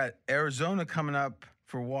 we got Arizona coming up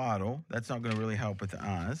for Waddle. That's not going to really help with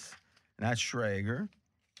us. And that's Schrager.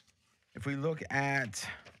 If we look at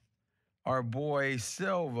our boy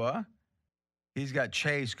Silva, he's got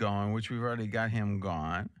Chase going, which we've already got him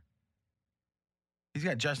gone. He's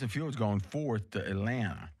got Justin Fields going 4th to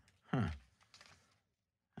Atlanta. I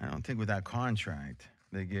don't think with that contract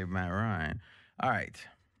they gave Matt Ryan. All right.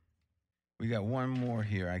 We got one more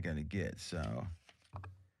here I got to get, so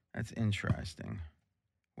that's interesting.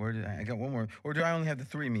 Where did I got one more? Or do I only have the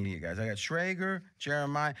 3 media guys? I got Schrager,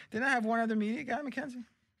 Jeremiah. Didn't I have one other media guy, Mackenzie?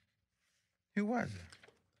 Who was it?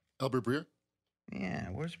 Albert Breer? Yeah,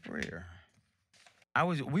 where's Breer?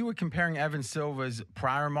 We were comparing Evan Silva's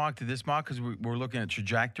prior mock to this mock because we're looking at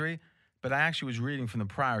trajectory, but I actually was reading from the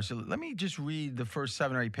prior. So let me just read the first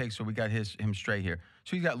 7 or 8 picks so we got him straight here.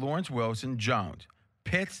 So you got Lawrence Wilson, Jones,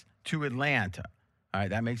 Pitts to Atlanta. All right,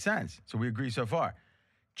 that makes sense. So we agree so far.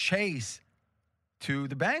 Chase to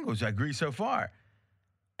the Bengals. I agree so far.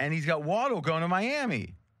 And he's got Waddle going to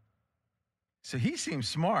Miami. So he seems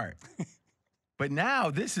smart. But now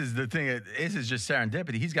this is the thing. This is just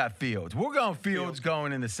serendipity. He's got Fields. We're going Fields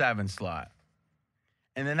going in the 7 slot.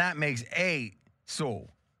 And then that makes 8 Sewell.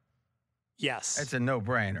 Yes. That's a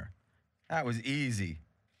no-brainer. That was easy.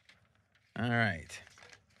 All right.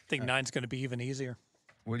 I think 9's going to be even easier.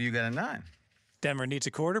 What do you got at 9? Denver needs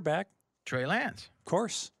a quarterback. Trey Lance. Of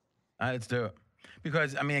course. All right, let's do it.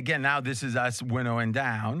 Because, I mean, again, now this is us winnowing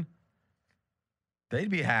down. They'd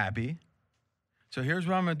be happy. So here's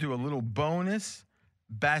what I'm going to do. A little bonus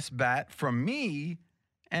best bet from me,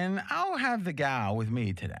 and I'll have the gal with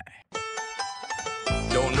me today.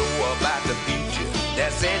 Don't know about the future,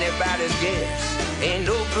 that's anybody's guess. Ain't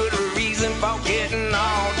no good reason for getting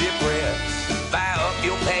all depressed. Fire up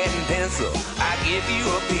your pad and pencil, I give you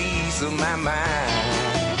a piece of my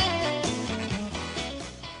mind.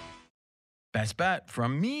 Best bet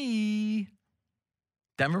from me.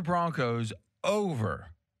 Denver Broncos over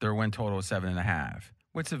their win total of 7.5.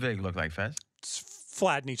 What's the VIG look like, Fez? It's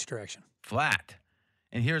flat in each direction. Flat.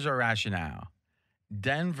 And here's our rationale.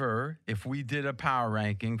 Denver, if we did a power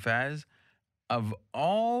ranking, Fez, of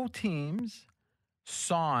all teams,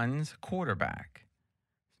 sans quarterback,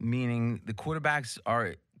 meaning the quarterbacks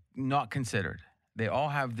are not considered. They all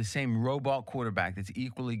have the same robot quarterback that's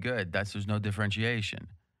equally good. There's no differentiation.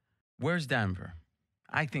 Where's Denver?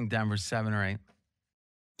 I think Denver's 7 or 8.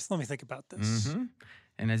 Just let me think about this. Mm-hmm.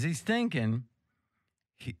 And as he's thinking,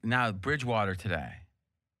 now Bridgewater today,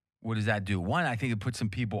 what does that do? One, I think it puts some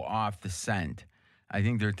people off the scent. I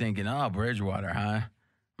think they're thinking, oh, Bridgewater, huh?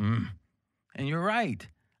 And you're right.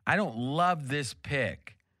 I don't love this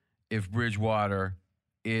pick if Bridgewater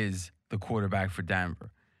is the quarterback for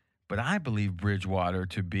Denver. But I believe Bridgewater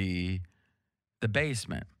to be the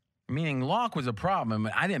basement, meaning Locke was a problem.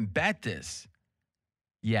 I didn't bet this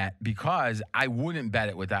yet because I wouldn't bet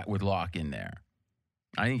it with Locke in there.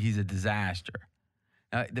 I think he's a disaster.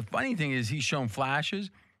 Now, the funny thing is he's shown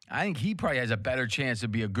flashes. I think he probably has a better chance to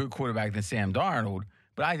be a good quarterback than Sam Darnold,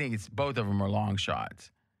 but I think both of them are long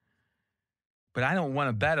shots. But I don't want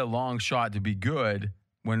to bet a long shot to be good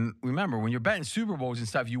remember, when you're betting Super Bowls and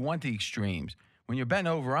stuff, you want the extremes. When you're betting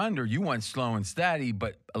over-under, you want slow and steady,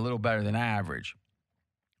 but a little better than average.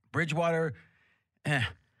 Bridgewater, I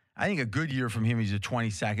think a good year from him, he's the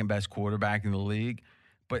 22nd best quarterback in the league.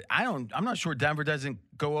 But I'm not sure Denver doesn't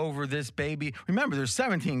go over this baby. Remember, there's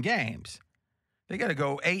 17 games. They got to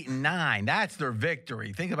go 8 and 9. That's their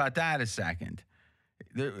victory. Think about that a second.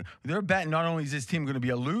 They're betting not only is this team going to be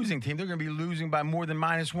a losing team, they're going to be losing by more than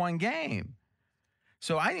 -1 game.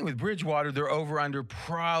 So I think with Bridgewater, their over-under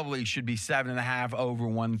probably should be 7.5 over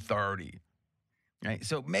 130. Right?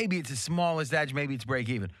 So maybe it's the smallest edge, maybe it's break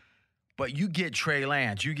even. But you get Trey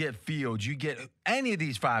Lance, you get Fields, you get any of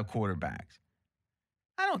these 5 quarterbacks.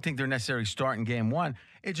 I don't think they're necessarily starting game 1.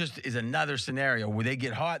 It just is another scenario where they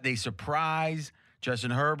get hot, they surprise.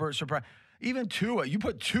 Justin Herbert, surprise. Even Tua. You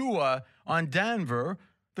put Tua on Denver,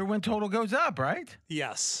 their win total goes up, right?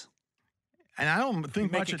 Yes. And I don't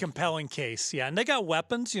think Make a compelling case. Yeah. And they got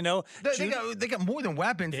weapons, you know. They got more than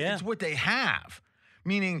weapons. Yeah. It's what they have.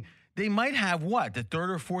 Meaning they might have what? The third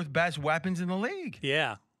or fourth best weapons in the league.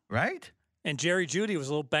 Yeah. Right? And Jerry Jeudy was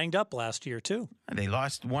a little banged up last year, too. And they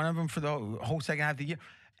lost one of them for the whole second half of the year.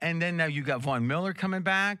 And then now you got Von Miller coming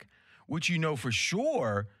back, which you know for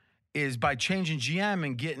sure is by changing GM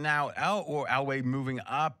and getting out or Elway moving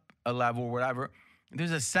up a level or whatever,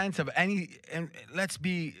 there's a sense of and let's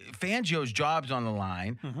be, Fangio's job's on the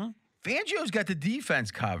line. Mm-hmm. Fangio's got the defense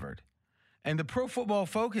covered. And the Pro Football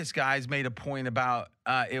Focus guys made a point about,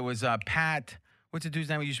 it was Pat, what's the dude's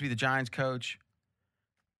name who used to be the Giants coach?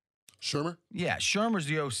 Shermer? Yeah, Shermer's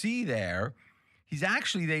the OC there.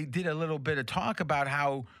 They did a little bit of talk about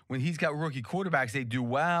how when he's got rookie quarterbacks, they do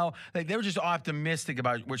well. Like they were just optimistic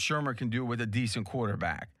about what Shermer can do with a decent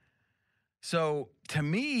quarterback. So to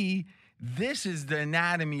me, this is the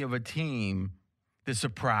anatomy of a team that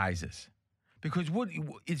surprises. Because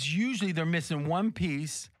it's usually they're missing one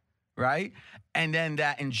piece, right? And then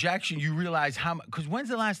that injection, you realize because when's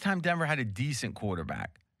the last time Denver had a decent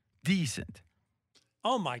quarterback? Decent.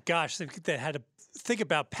 Oh my gosh, they had to think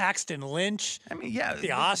about Paxton Lynch. I mean, yeah,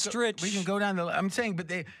 the ostrich. We can go down I'm saying,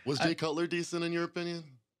 but was Jay Cutler decent in your opinion?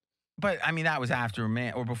 But I mean, that was after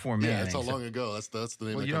or before Manning. Yeah, that's how long ago. That's the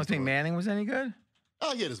name. Well, you don't think Manning was any good?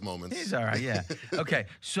 Oh, he had his moments. He's all right. Yeah. Okay.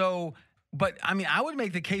 So, but I mean, I would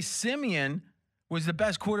make the case Simeon was the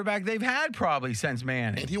best quarterback they've had probably since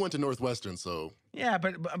Manning. And he went to Northwestern, so. Yeah,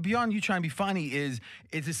 but beyond you trying to be funny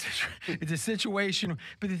it's a situation.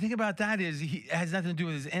 But the thing about that is it has nothing to do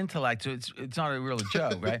with his intellect, so it's not a real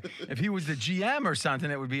joke, right? If he was the GM or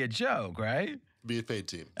something, it would be a joke, right? Be a paid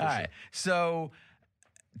team. All right. So,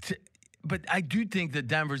 but I do think that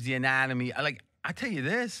Denver's the anatomy. Like I tell you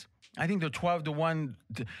this, I think they're 12-1.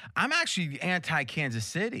 I'm actually anti-Kansas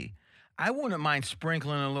City. I wouldn't mind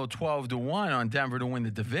sprinkling a little 12-1 on Denver to win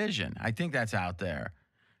the division. I think that's out there.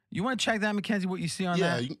 You want to check that, Mackenzie, what you see on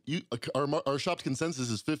that? Yeah, our shop's consensus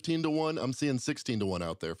is 15-1. I'm seeing 16-1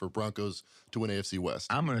 out there for Broncos to win AFC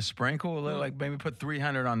West. I'm going to sprinkle a little, like maybe put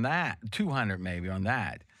 300 on that, 200 maybe on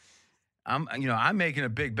that. I'm making a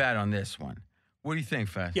big bet on this one. What do you think,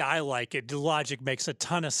 Fez? Yeah, I like it. The logic makes a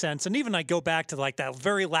ton of sense. And even I go back to like that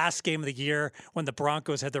very last game of the year when the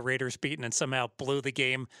Broncos had the Raiders beaten and somehow blew the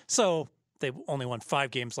game. So they only won 5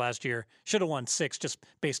 games last year. Should have won 6 just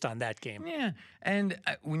based on that game. Yeah, and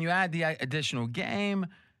when you add the additional game,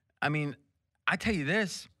 I mean, I tell you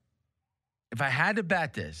this. If I had to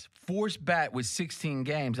bet this, forced bet with 16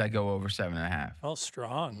 games, I go over 7.5. Oh,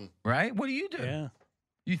 strong. Right? What do you do? Yeah.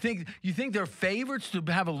 You think they're favorites to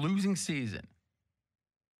have a losing season?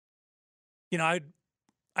 You know,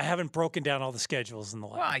 I haven't broken down all the schedules in the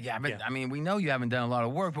last. Well, yeah, but I mean, we know you haven't done a lot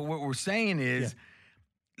of work, but what we're saying is,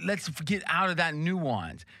 let's get out of that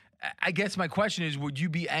nuance. I guess my question is, would you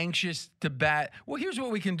be anxious to bet? Well, here's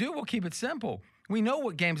what we can do. We'll keep it simple. We know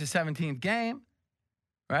what game's the 17th game,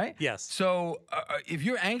 right? Yes. So if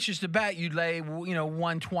you're anxious to bet, you'd lay,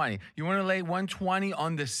 120. You want to lay 120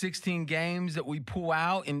 on the 16 games that we pull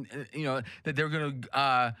out, and that they're going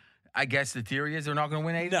to. I guess the theory is they're not going to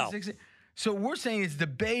win 8 of 16. So we're saying it's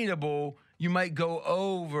debatable. You might go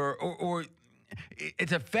over, or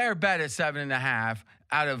it's a fair bet at 7.5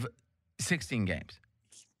 out of 16 games.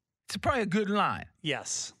 It's probably a good line.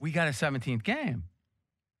 Yes. We got a 17th game,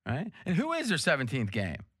 right? And who is their 17th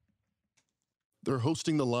game? They're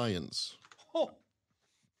hosting the Lions. Oh,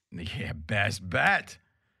 yeah, best bet.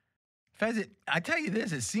 Fez, I tell you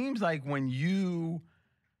this, it seems like when you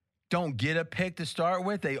don't get a pick to start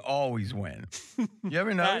with, they always win. You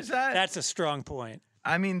ever notice that? That's a strong point.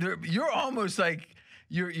 I mean, you're almost like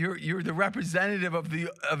you're the representative of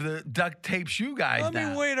the duct tape shoe guys. Let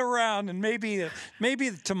me wait around, and maybe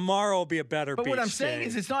tomorrow will be a better. But what I'm saying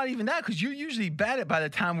is, it's not even that, because you usually bet it by the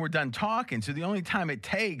time we're done talking. So the only time it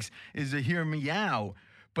takes is to hear me out.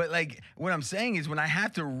 But like what I'm saying is, when I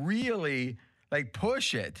have to really like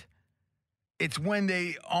push it, it's when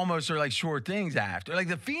they almost are like short things after. Like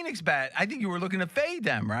the Phoenix bet, I think you were looking to fade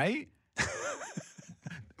them, right?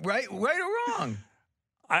 Right or wrong?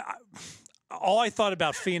 All I thought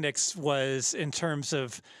about Phoenix was in terms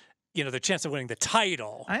of, the chance of winning the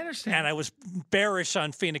title. I understand. And I was bearish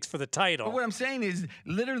on Phoenix for the title. But what I'm saying is,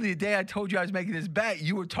 literally the day I told you I was making this bet,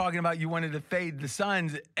 you were talking about you wanted to fade the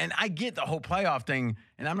Suns. And I get the whole playoff thing,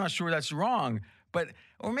 and I'm not sure that's wrong.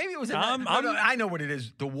 Or maybe it was I know what it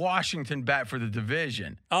is, the Washington bet for the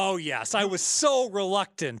division. Oh, yes. I was so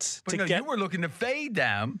reluctant you were looking to fade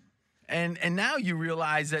them. And now you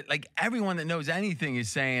realize that, like, everyone that knows anything is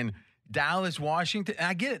saying Dallas, Washington. And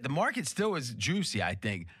I get it. The market still is juicy, I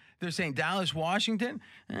think. They're saying Dallas, Washington,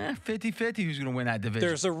 50-50 who's going to win that division.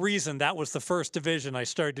 There's a reason that was the first division I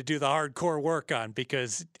started to do the hardcore work on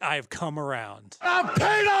because I've come around. I've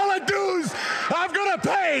paid all the dues I'm going to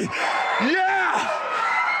pay.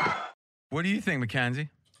 Yeah. What do you think, Mackenzie?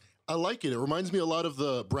 I like it. It reminds me a lot of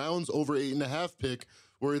the Browns over 8.5 pick,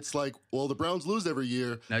 where it's like, well, the Browns lose every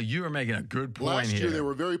year. Now, you are making a good point Last here. year, they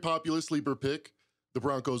were a very popular sleeper pick. The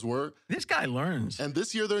Broncos were. This guy learns. And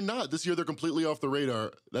this year, they're not. This year, they're completely off the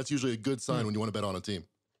radar. That's usually a good sign when you want to bet on a team.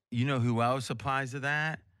 You know who else applies to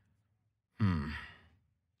that? There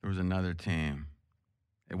was another team.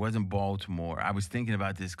 It wasn't Baltimore. I was thinking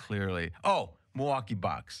about this clearly. Oh, Milwaukee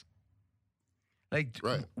Bucks. Like,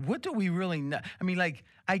 Right. What do we really know? I mean, like,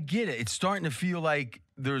 I get it. It's starting to feel like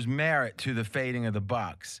there's merit to the fading of the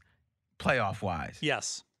Bucks, playoff-wise.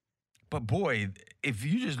 Yes. But, boy, if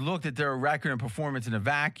you just looked at their record and performance in a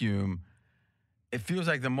vacuum, it feels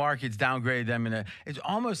like the market's downgraded them. It's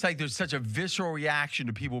almost like there's such a visceral reaction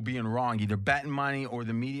to people being wrong, either betting money or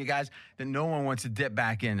the media guys, that no one wants to dip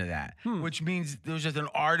back into that, which means there's just an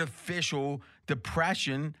artificial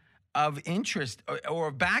depression of interest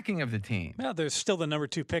or backing of the team. Yeah, there's still the number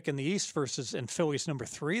 2 pick in the East and Philly's number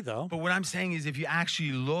 3, though. But what I'm saying is if you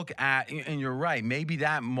actually look at, and you're right, maybe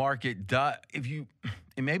that market does,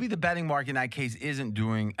 and maybe the betting market in that case isn't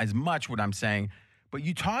doing as much what I'm saying, but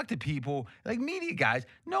you talk to people, like media guys,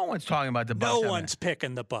 no one's talking about the Bucks. No one's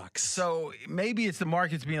picking the Bucks. So maybe it's the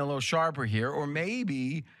market's being a little sharper here, or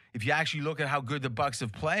maybe if you actually look at how good the Bucks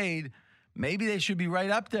have played, maybe they should be right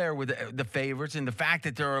up there with the favorites, and the fact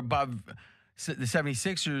that they're above the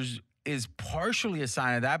 76ers is partially a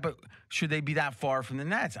sign of that, but should they be that far from the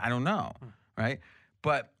Nets? I don't know, right?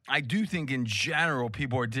 But I do think in general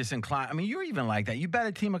people are disinclined. I mean, you're even like that. You bet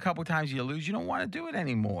a team a couple times, you lose, you don't want to do it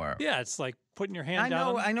anymore. Yeah, it's like putting your hand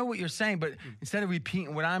down. I know what you're saying, but instead of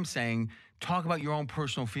repeating what I'm saying, talk about your own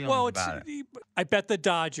personal feelings about it. I bet the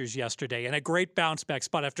Dodgers yesterday in a great bounce back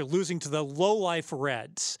spot after losing to the low-life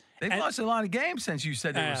Reds. They've lost a lot of games since you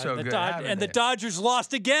said they were so good. The Dodgers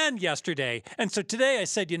lost again yesterday. And so today I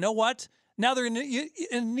said, you know what? Now they're in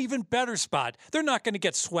an even better spot. They're not going to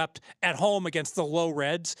get swept at home against the low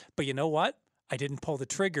Reds. But you know what? I didn't pull the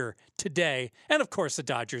trigger today. And, of course, the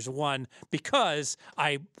Dodgers won because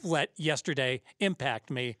I let yesterday impact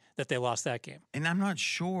me that they lost that game. And I'm not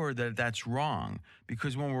sure that that's wrong,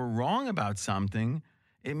 because when we're wrong about something,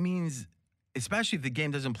 it means, especially if the game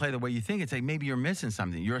doesn't play the way you think, it's like maybe you're missing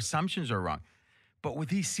something. Your assumptions are wrong. But with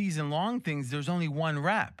these season-long things, there's only one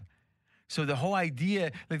rep. So the whole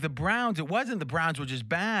idea, like the Browns, it wasn't the Browns were just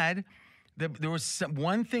bad. There was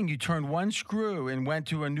one thing, you turned one screw and went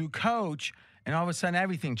to a new coach, and all of a sudden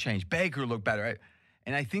everything changed. Baker looked better. Right?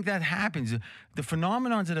 And I think that happens. The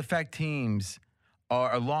phenomenons that affect teams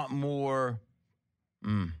are a lot more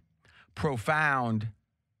profound.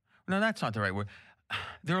 No, that's not the right word.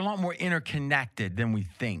 They're a lot more interconnected than we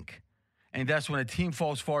think. And that's when a team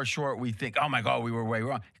falls far short, we think, oh, my God, we were way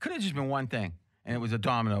wrong. It could have just been one thing, and it was a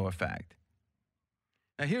domino effect.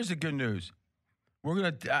 Now, here's the good news.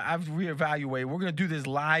 I've reevaluated. We're going to do this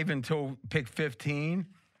live until pick 15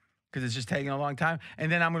 because it's just taking a long time.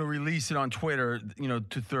 And then I'm going to release it on Twitter,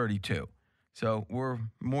 to 32. So we're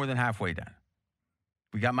more than halfway done.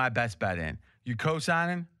 We got my best bet in. You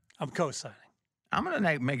co-signing? I'm co-signing. I'm going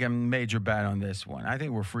to make a major bet on this one. I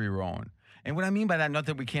think we're free rolling. And what I mean by that, not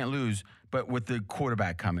that we can't lose, but with the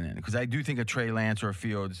quarterback coming in. Because I do think a Trey Lance or a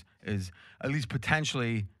Fields is at least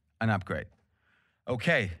potentially an upgrade.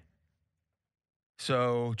 Okay.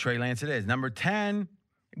 So Trey Lance it is. Number 10,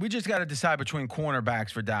 we just got to decide between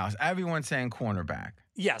cornerbacks for Dallas. Everyone's saying cornerback.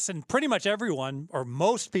 Yes, and pretty much everyone, or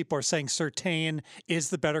most people, are saying Surtain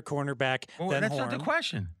is the better cornerback than that's Horn. not the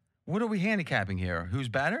question. What are we handicapping here? Who's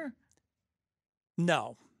better?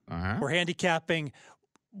 No. Uh-huh. We're handicapping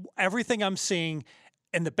everything I'm seeing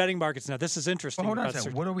in the betting markets. Now, this is interesting. Well, hold on a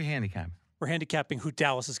second. What are we handicapping? We're handicapping who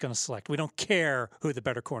Dallas is going to select. We don't care who the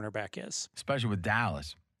better cornerback is. Especially with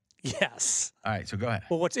Dallas. Yes. All right, so go ahead.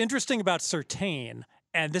 Well, what's interesting about Surtain,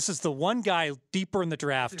 and this is the one guy deeper in the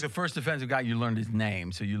draft. The first defensive guy, you learned his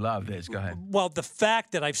name, so you love this. Go ahead. Well, the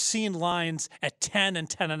fact that I've seen lines at 10 and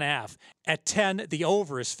 10.5. At 10, the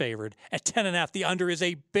over is favored. At 10.5, the under is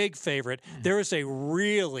a big favorite. There is a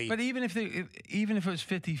really... But even if it was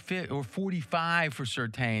 50 or 45 for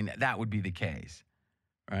Surtain, that would be the case,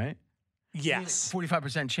 right? Yes.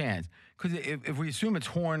 45% chance. Because if we assume it's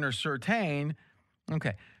Horn or Surtain,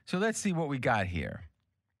 okay. So let's see what we got here.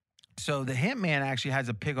 So the Hitman actually has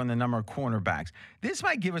a pick on the number of cornerbacks. This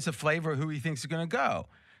might give us a flavor of who he thinks is going to go.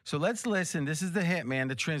 So let's listen. This is the Hitman,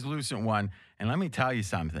 the translucent one. And let me tell you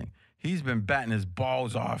something. He's been betting his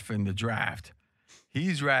balls off in the draft.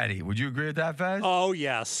 He's ready. Would you agree with that, Fez? Oh,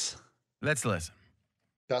 yes. Let's listen.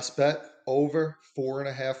 Best bet over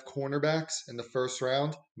 4.5 cornerbacks in the first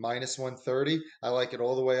round, minus 130. I like it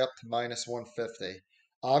all the way up to minus 150.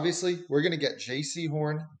 Obviously, we're going to get J.C.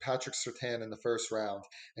 Horn and Patrick Surtain in the first round,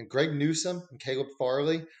 and Greg Newsome and Caleb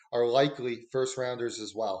Farley are likely first rounders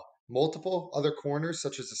as well. Multiple other corners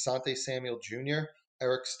such as Asante Samuel Jr.,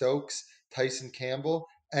 Eric Stokes, Tyson Campbell,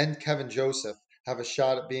 and Kevin Joseph have a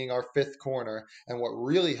shot at being our fifth corner. And what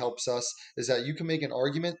really helps us is that you can make an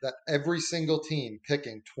argument that every single team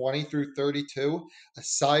picking 20 through 32,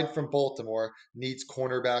 aside from Baltimore, needs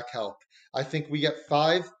cornerback help. I think we get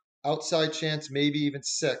 5, outside chance, maybe even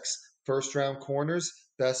 6 first round corners.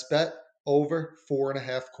 Best bet over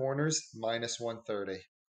 4.5 corners, minus 130.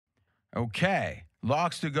 Okay.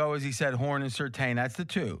 Locks to go, as he said, Horn and Surtain. That's the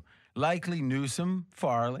 2. Likely Newsome,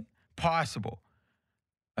 Farley. Possible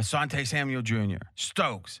Asante Samuel Jr.,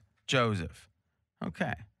 Stokes, Joseph.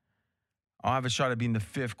 Okay. I'll have a shot at being the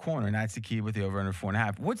 5th corner, and that's the key with the over under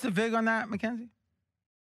 4.5. What's the VIG on that, Mackenzie?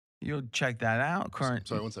 You'll check that out. Sorry,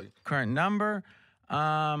 1 second. Current number.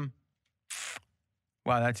 Wow,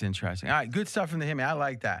 that's interesting. All right, good stuff from the Himmy. I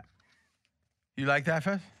like that. You like that,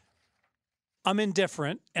 Fez? I'm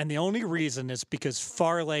indifferent, and the only reason is because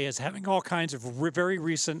Farley is having all kinds of very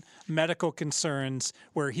recent medical concerns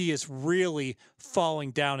where he is really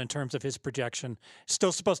falling down in terms of his projection.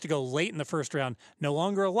 Still supposed to go late in the first round, no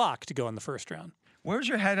longer a lock to go in the first round. Where's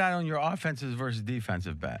your head at on your offensive versus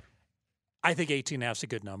defensive bet? I think 18.5 is a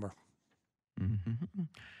good number. Mm-hmm.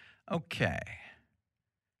 Okay.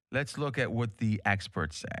 Let's look at what the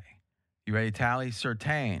experts say. You ready, Tally?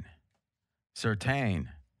 Surtain.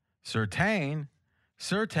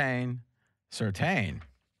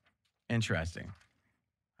 Interesting.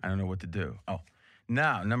 I don't know what to do. Oh,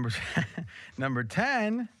 now number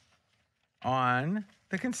 10 on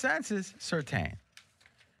the consensus, Surtain.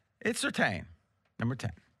 It's Surtain, number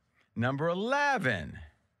 10. Number 11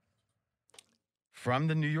 from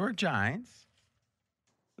the New York Giants.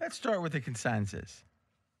 Let's start with the consensus.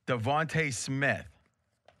 Devontae Smith,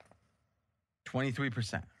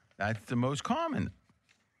 23%. That's the most common.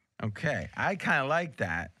 Okay, I kind of like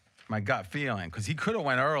that, my gut feeling, because he could have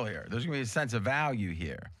went earlier. There's going to be a sense of value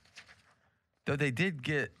here. Though they did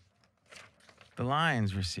get the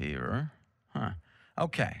Lions receiver. Huh.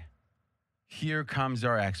 Okay, here comes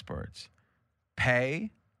our experts.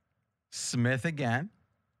 Pay, Smith again.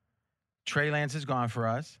 Trey Lance is gone for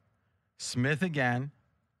us. Smith again.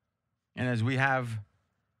 And as we have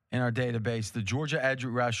in our database, the Georgia edge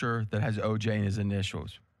rusher that has OJ in his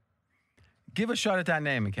initials. Give a shot at that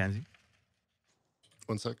name, Mackenzie.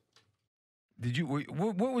 1 sec. Did you?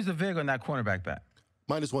 What was the VIG on that cornerback bet?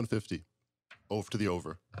 Minus 150. Over to the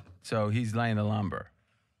over. So he's laying the lumber.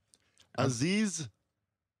 Aziz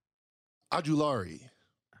Ajulari.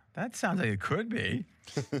 That sounds like it could be.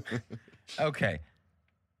 Okay.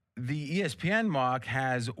 The ESPN mock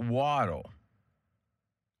has Waddle.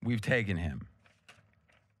 We've taken him.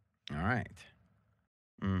 All right.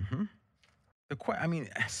 Mm-hmm. I mean,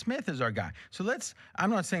 Smith is our guy. So I'm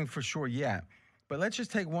not saying for sure yet, but let's just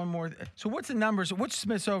take one more. So what's the numbers? What's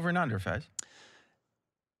Smith's over and under, Fez?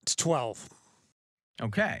 It's 12.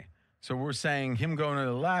 Okay. So we're saying him going to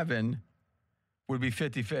 11 would be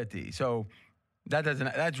 50-50. So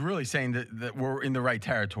that's really saying that we're in the right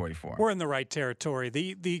territory for him. We're in the right territory.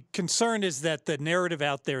 The concern is that the narrative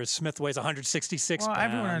out there is Smith weighs 166 pounds. Well,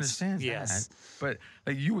 everyone understands that. But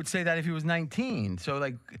like you would say that if he was 19. So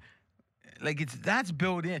that's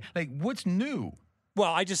built in. Like, what's new?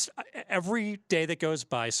 Well, every day that goes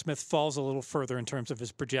by, Smith falls a little further in terms of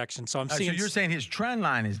his projection. So So you're saying his trend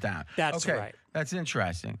line is down. That's okay, right. That's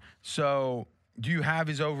interesting. So do you have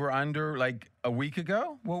his over under like a week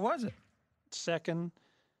ago? What was it? Second.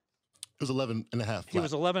 It was 11.5 flat. He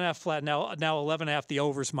was 11.5 flat. Now 11.5. The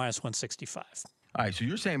over's minus 165. All right. So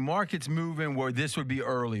you're saying market's moving where this would be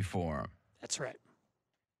early for him. That's right.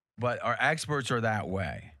 But our experts are that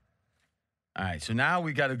way. All right, so now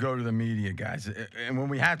we got to go to the media, guys. And when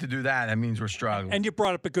we have to do that, that means we're struggling. And you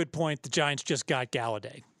brought up a good point. The Giants just got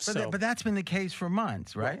Galladay. But that's been the case for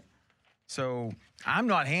months, right? So I'm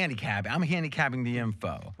not handicapping. I'm handicapping the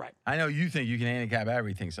info. Right. I know you think you can handicap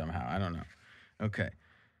everything somehow. I don't know. Okay.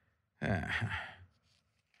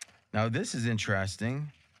 Now, this is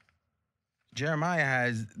interesting. Jeremiah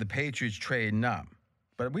has the Patriots trading up,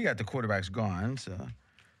 but we got the quarterbacks gone, so.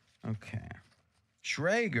 Okay.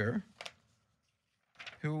 Schrager,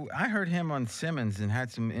 who I heard him on Simmons and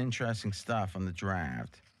had some interesting stuff on the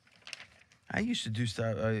draft. I used to do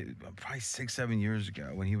stuff probably 6-7 years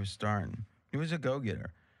ago when he was starting. He was a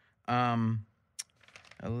go-getter.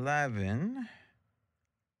 11,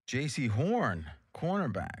 J.C. Horn,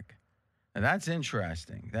 cornerback. Now, that's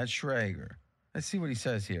interesting. That's Schrager. Let's see what he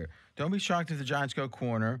says here. Don't be shocked if the Giants go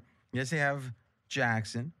corner. Yes, they have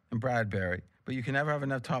Jackson and Bradbury, but you can never have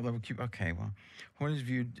enough top-level QB. Okay, well, Horn is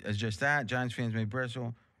viewed as just that. Giants fans may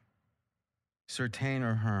bristle. Surtain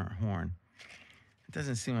or Horn. It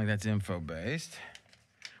doesn't seem like that's info-based.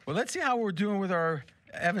 Well, let's see how we're doing with our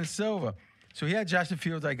Evan Silva. So he had Justin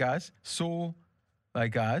Fields like us, Sewell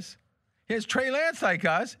like us. He has Trey Lance like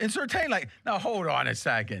us, and Surtain like. Now, hold on a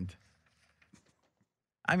second.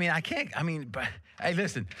 I mean, but hey,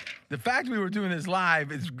 listen, the fact we were doing this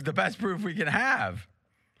live is the best proof we can have.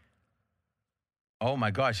 Oh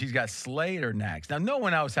my gosh, he's got Slater next. Now, no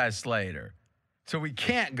one else has Slater, so we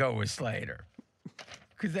can't go with Slater.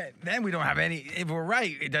 Because then we don't have any. If we're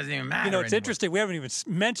right, it doesn't even matter. You know, it's anymore. interesting. We haven't even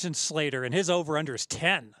mentioned Slater, and his over/under is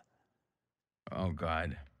 10. Oh,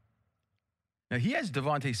 God. Now, he has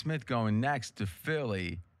Devontae Smith going next to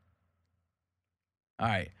Philly. All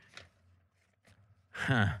right.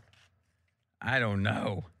 I don't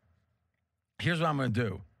know. Here's what I'm going to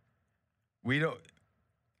do. We're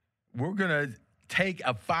going to take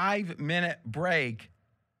a 5-minute break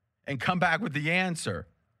and come back with the answer.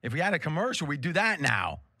 If we had a commercial, we'd do that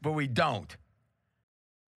now, but we don't.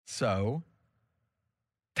 So,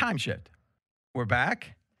 time shift. We're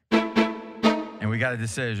back, and we got a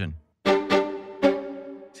decision.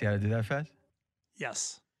 See how to do that fast?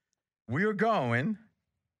 Yes. We are going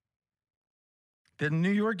the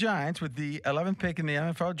New York Giants with the 11th pick in the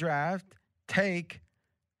NFL draft take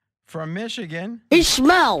from Michigan. He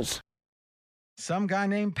smells. Some guy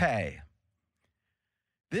named Pay.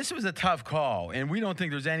 This was a tough call, and we don't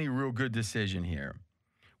think there's any real good decision here.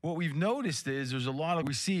 What we've noticed is there's a lot of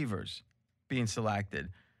receivers being selected,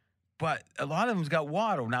 but a lot of them's got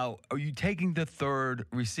Waddle. Now, are you taking the third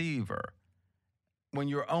receiver when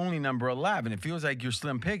you're only number 11? It feels like you're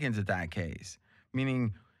slim pickings at that case,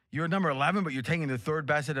 meaning you're number 11, but you're taking the third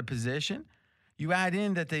best at a position. You add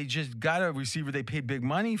in that they just got a receiver they paid big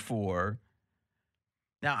money for.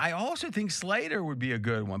 Now, I also think Slater would be a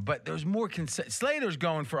good one, but there's more Slater's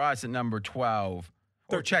going for us at number 12.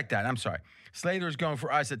 Or check that. I'm sorry. Slater's going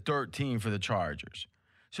for us at 13 for the Chargers.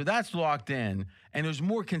 So that's locked in, and there's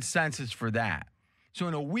more consensus for that. So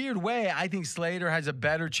in a weird way, I think Slater has a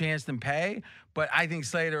better chance than Pay, but I think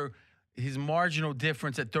Slater, his marginal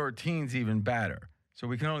difference at 13 is even better. So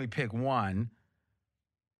we can only pick one.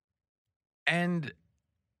 And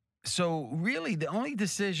so really the only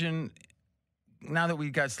decision now that we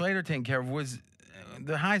got Slater taken care of was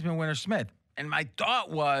the Heisman winner Smith. And my thought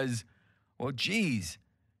was, well, geez,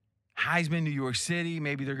 Heisman, New York City,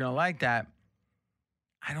 maybe they're going to like that.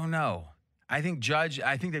 I don't know. I think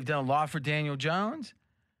they've done a lot for Daniel Jones.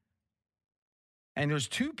 And there's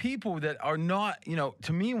two people that are not,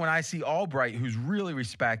 to me, when I see Albright, who's really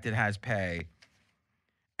respected, has Pay.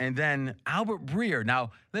 And then Albert Breer.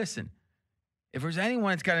 Now, listen, if there's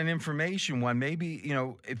anyone that's got an information one, maybe,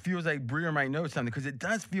 it feels like Breer might know something because it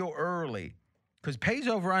does feel early. Because Pay's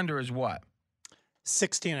over-under is what?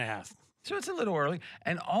 16.5. So it's a little early.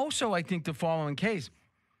 And also, I think the following case,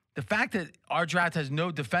 the fact that our draft has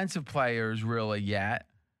no defensive players really yet,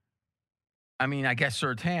 I mean, I guess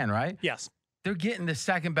Surtain, right? Yes. They're getting the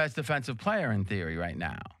second best defensive player in theory right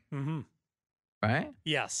now. Mm-hmm. Right?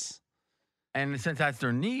 Yes. And since that's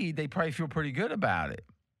their need, they probably feel pretty good about it.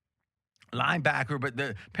 Linebacker, but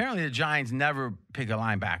apparently the Giants never pick a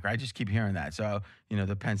linebacker. I just keep hearing that. So,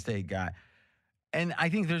 the Penn State guy. And I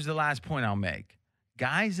think there's the last point I'll make.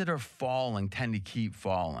 Guys that are falling tend to keep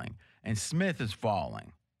falling. And Smith is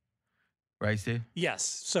falling. Right, Steve? Yes.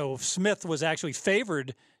 So Smith was actually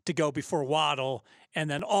favored to go before Waddle, and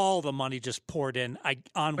then all the money just poured in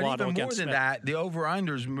on but Waddle even against more than Smith. that, the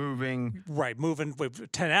over-under's moving. Right, moving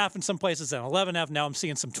with 10.5 in some places and 11.5. Now I'm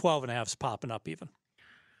seeing some 12.5s popping up even.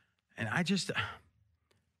 And I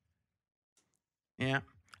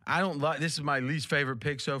don't like, this is my least favorite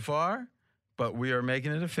pick so far, but we are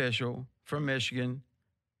making it official from Michigan.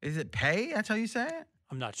 Is it Pay? That's how you say it?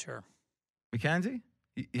 I'm not sure. Mackenzie?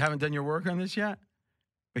 You haven't done your work on this yet?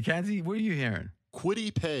 Mackenzie, what are you hearing?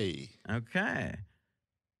 Quiddy Pay. Okay.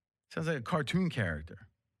 Sounds like a cartoon character.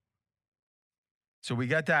 So we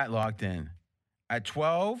got that locked in. At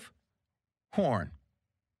 12, Horn.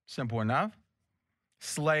 Simple enough.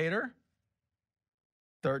 Slater,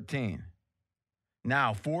 13.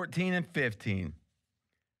 Now, 14 and 15.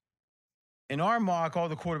 In our mock, all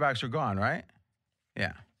the quarterbacks are gone, right?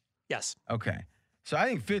 Yeah. Yes. Okay. So I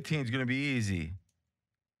think 15 is going to be easy.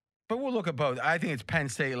 But we'll look at both. I think it's Penn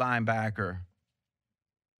State linebacker.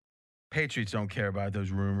 Patriots don't care about those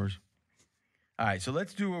rumors. All right, so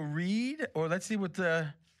let's do a read, or let's see what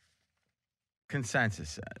the consensus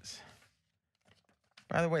says.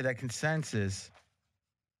 By the way, that consensus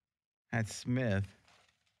had Smith,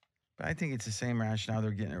 but I think it's the same rationale. They're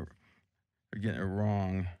getting it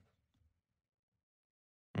wrong.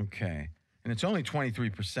 Okay, and it's only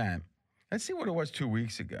 23%. Let's see what it was 2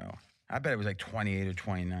 weeks ago. I bet it was like 28 or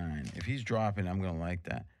 29. If he's dropping, I'm going to like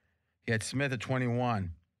that. He had Smith at 21,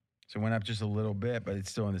 so it went up just a little bit, but it's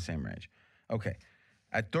still in the same range. Okay,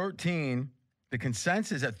 at 13, the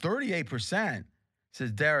consensus at 38%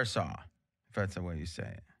 says Darisaw, if that's the way you say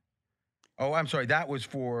it. Oh, I'm sorry, that was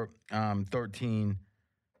for 13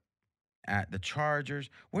 at the Chargers.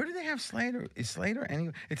 Where do they have Slater? Is Slater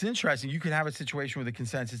anyway? It's interesting. You could have a situation where the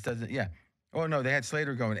consensus doesn't. Yeah. Oh no, they had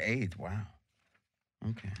Slater going 8th. Wow.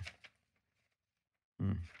 Okay.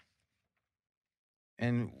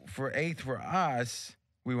 And for 8th for us,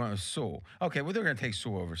 we went with Sewell. Okay, well they're going to take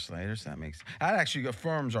Sewell over Slater, so that actually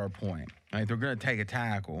affirms our point. Right? They're going to take a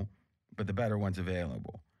tackle, but the better one's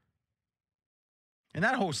available. And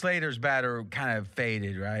that whole Slater's better kind of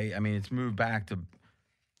faded, right? I mean, it's moved back to.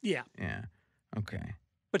 Yeah. Yeah. Okay.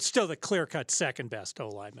 But still the clear-cut second best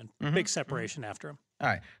O-lineman. Big separation after him. All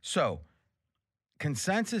right. So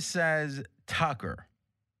consensus says Tucker.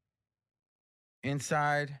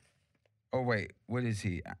 Inside. Oh, wait. What is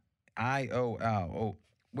he? IOL. Oh,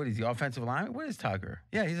 what is he? Offensive lineman? What is Tucker?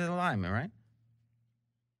 Yeah, he's an lineman, right?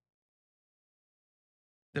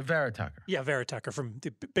 The Vera Tucker. Yeah, Vera Tucker, from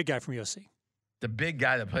the big guy from USC. The big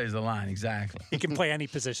guy that plays the line, exactly. He can play any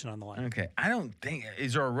position on the line. Okay. I don't think,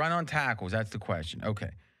 is there a run on tackles? That's the question.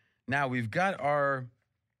 Okay. Now we've got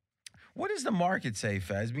what does the market say,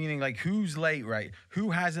 Fez? Meaning like who's late, right?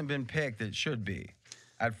 Who hasn't been picked that should be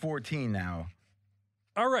at 14 now?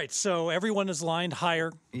 All right. So everyone is lined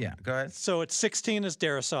higher. Yeah, go ahead. So at 16 is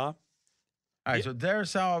Darisaw. All right. So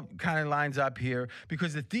Darisaw kind of lines up here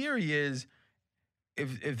because the theory is,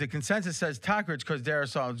 if the consensus says Tucker, it's because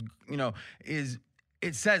Darisaw,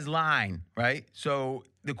 it says line, right? So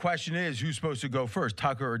the question is, who's supposed to go first,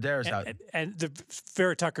 Tucker or Darisaw? And the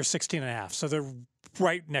Vera Tucker 16.5. So they're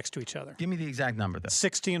right next to each other. Give me the exact number, though.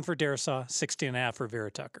 16 for Darisaw, 16.5 for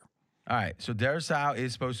Vera Tucker. All right. So Darisaw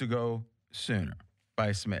is supposed to go sooner by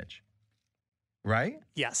a smidge, right?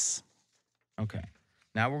 Yes. Okay.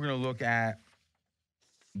 Now we're going to look at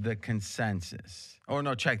the consensus. Oh,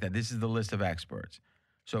 no, check that. This is the list of experts.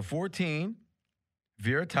 So 14,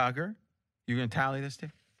 Vera Tucker. You're going to tally this,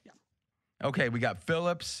 Steve? Yeah. Okay, we got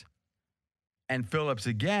Phillips and Phillips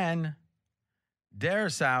again,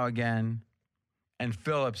 Darisaw again, and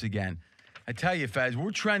Phillips again. I tell you, Fez,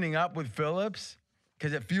 we're trending up with Phillips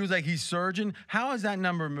because it feels like he's surging. How has that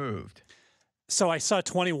number moved? So I saw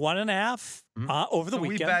 21.5 over the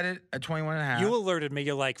weekend. We bet it at 21.5. You alerted me.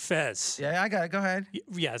 You're like, Fez. Yeah, I got it. Go ahead.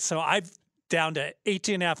 Yeah, so I've down to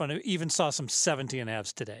 18.5, and I even saw some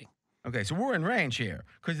 17.5s today. Okay, so we're in range here.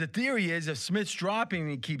 Because the theory is if Smith's dropping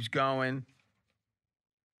and he keeps going,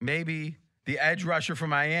 maybe the edge rusher from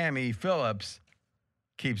Miami, Phillips,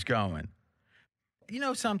 keeps going. You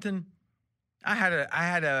know something? I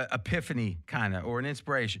had a epiphany kind of, or an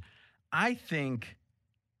inspiration. I think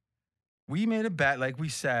we made a bet, like we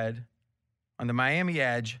said, on the Miami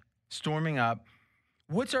edge, storming up.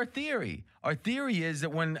 What's our theory? Our theory is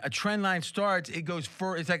that when a trend line starts, it goes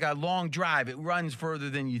it's like a long drive. It runs further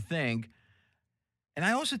than you think. And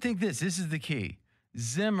I also think this is the key.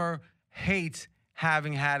 Zimmer hates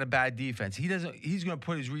having had a bad defense. He's going to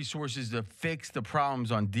put his resources to fix the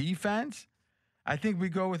problems on defense. I think we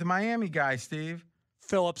go with the Miami guy, Steve.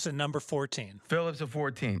 Phillips at number 14. Phillips at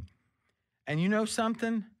 14. And you know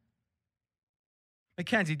something?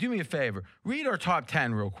 Mackenzie, do me a favor. Read our top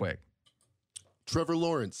 10 real quick. Trevor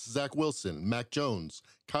Lawrence, Zach Wilson, Mac Jones,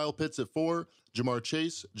 Kyle Pitts at 4, Jamar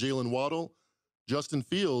Chase, Jalen Waddle, Justin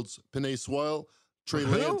Fields, Penei Sewell, Trey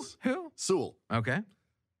Lance. Who? Sewell. Okay.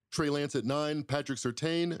 Trey Lance at 9, Patrick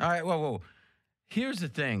Surtain. All right, whoa. Here's the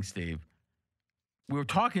thing, Steve. We're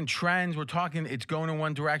talking trends. We're talking it's going in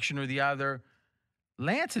one direction or the other.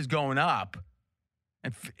 Lance is going up,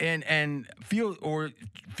 and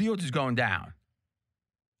Fields is going down.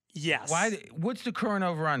 Yes. What's the current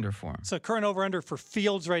over-under for him? So current over-under for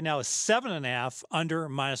Fields right now is 7.5, under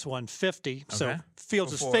 -150. So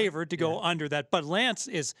Fields is favored to go under that. But Lance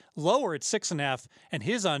is lower at 6.5, and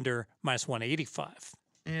his under -185.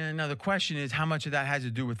 And now the question is how much of that has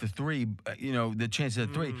to do with the 3, the chance of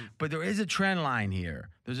the 3. But there is a trend line here.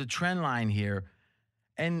 There's a trend line here.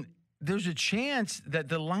 And there's a chance that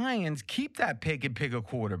the Lions keep that pick and pick a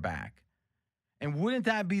quarterback. And wouldn't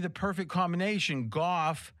that be the perfect combination?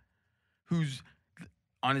 Goff, who's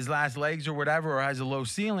on his last legs or whatever, or has a low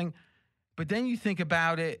ceiling. But then you think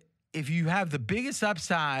about it, if you have the biggest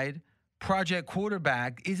upside project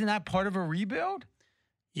quarterback, isn't that part of a rebuild?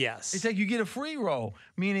 Yes. It's like you get a free roll,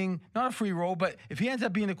 meaning not a free roll, but if he ends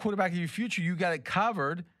up being the quarterback of your future, you got it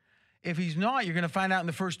covered. If he's not, you're going to find out in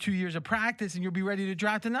the first 2 years of practice, and you'll be ready to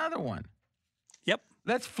draft another one. Yep.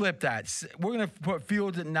 Let's flip that. We're going to put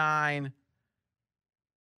Fields at 9,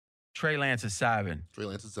 Trey Lance at 7. Trey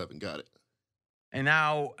Lance at 7. Got it. And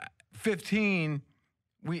now 15,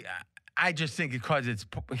 I just think because it's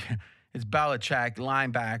Belichick,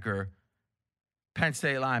 linebacker, Penn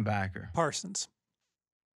State linebacker. Parsons.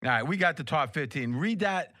 All right, we got the top 15. Read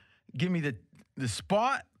that. Give me the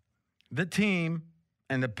spot, the team,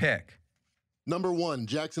 and the pick. Number 1,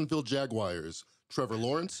 Jacksonville Jaguars. Trevor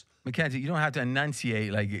Lawrence. Mackenzie, you don't have to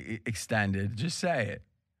enunciate like extended. Just say it.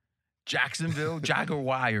 Jacksonville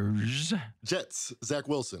Jaguars. Jets, Zach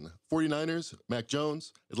Wilson. 49ers, Mac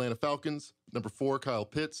Jones. Atlanta Falcons. Number 4, Kyle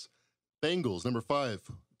Pitts. Bengals, number 5,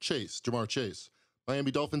 Jamar Chase. Miami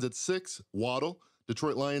Dolphins at 6, Waddle.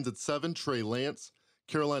 Detroit Lions at 7, Trey Lance.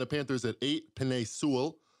 Carolina Panthers at 8, Penei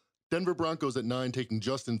Sewell. Denver Broncos at 9, taking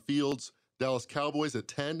Justin Fields. Dallas Cowboys at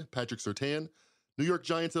 10, Patrick Surtain. New York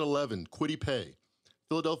Giants at 11, Kwity Paye.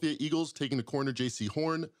 Philadelphia Eagles taking the corner J.C.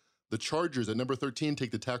 Horn. The Chargers at number 13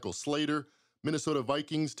 take the tackle Slater. Minnesota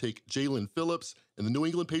Vikings take Jalen Phillips. And the New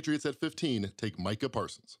England Patriots at 15 take Micah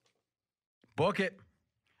Parsons. Book it.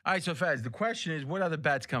 All right, so Fez, the question is, what other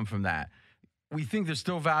bets come from that? We think there's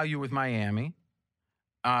still value with Miami,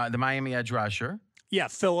 the Miami edge rusher. Yeah,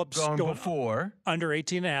 Phillips going going before. Under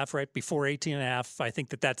 18.5, right? Before 18.5. I think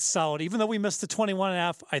that's solid. Even though we missed the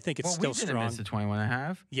 21.5, I think it's still we didn't strong. miss the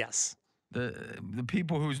 21.5. Yes. The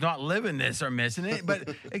people who's not living this are missing it.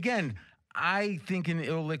 But again, I think in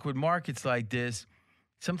illiquid markets like this,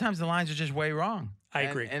 sometimes the lines are just way wrong. I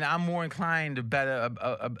agree. And I'm more inclined to bet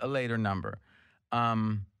a later number.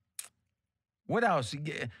 What else?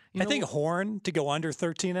 I think Horn to go under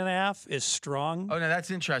 13.5 is strong. Oh, no, that's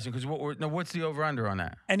interesting because what's the over-under on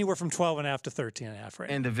that? Anywhere from 12.5 to 13.5, right?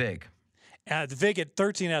 And the VIG? The VIG at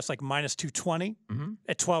 13.5 is like minus 220. Mm-hmm.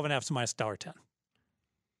 At 12.5 is minus $1.10.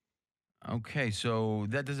 Okay, so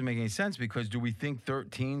that doesn't make any sense because do we think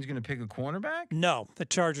 13 is going to pick a cornerback? No, the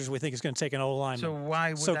Chargers we think is going to take an O-lineman. So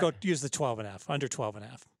why would go use the 12.5, under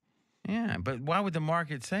 12.5. Yeah, but why would the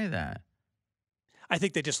market say that? I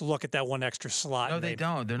think they just look at that one extra slot. No, they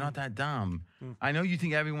don't. They're not that dumb. Mm. I know you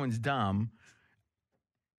think everyone's dumb.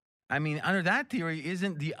 I mean, under that theory,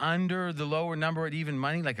 isn't the under the lower number at even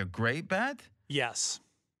money like a great bet? Yes.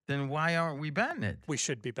 Then why aren't we betting it? We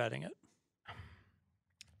should be betting it.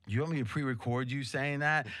 You want me to pre-record you saying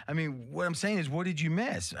that? I mean, what I'm saying is, what did you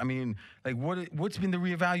miss? I mean, like, what's been the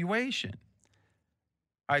reevaluation?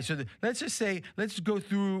 All right, so let's go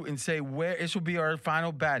through and say where this will be our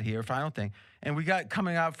final bet here, final thing. And we got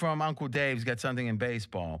coming up from Uncle Dave's got something in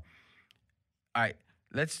baseball. All right,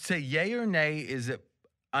 let's say yay or nay is it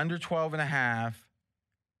under 12.5,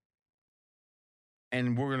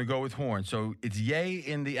 and we're going to go with Horn. So it's yay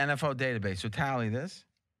in the NFL database. So tally this.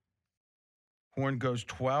 Horn goes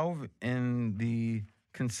 12 in the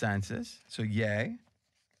consensus, so yay.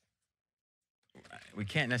 We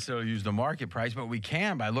can't necessarily use the market price, but we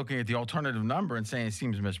can by looking at the alternative number and saying it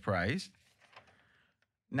seems mispriced.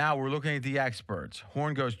 Now we're looking at the experts.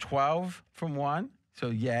 Horn goes 12 from one,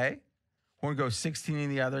 so yay. Horn goes 16 in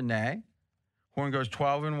the other, nay. Horn goes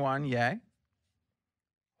 12 in one, yay.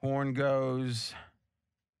 Horn goes,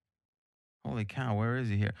 holy cow, where is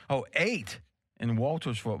he here? Oh, 8 in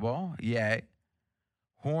Walters football, yay.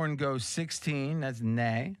 Horn goes 16, that's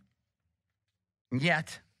nay.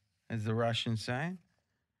 Yet, as the Russians say.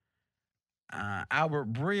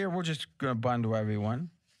 Albert Breer, we're just going to bundle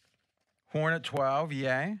everyone. Horn at 12,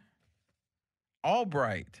 yay.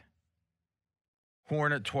 Albright.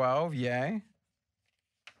 Horn at 12, yay.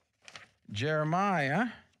 Jeremiah.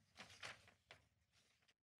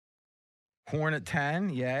 Horn at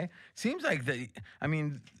 10, yay. Seems like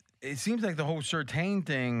it seems like the whole Surtain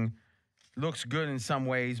thing looks good in some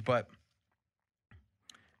ways, but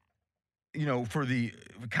for the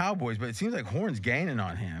Cowboys, but it seems like Horn's gaining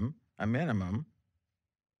on him, a minimum.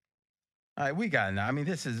 All right, we got it now. I mean,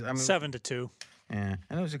 7-2. Yeah,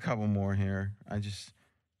 and there's a couple more here. I just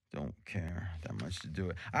don't care that much to do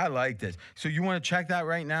it. I like this. So you want to check that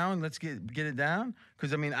right now and let's get it down?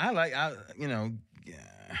 Because, give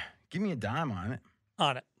me a dime on it.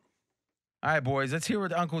 On it. All right, boys, let's hear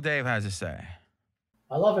what Uncle Dave has to say.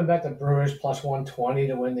 I love and bet the Brewers plus 120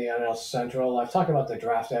 to win the NL Central. I've talked about the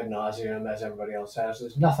draft ad nauseum, as everybody else has.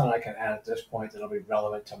 There's nothing I can add at this point that'll be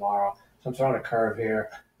relevant tomorrow. So I'm throwing a curve here.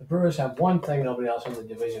 The Brewers have one thing nobody else in the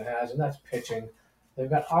division has, and that's pitching. They've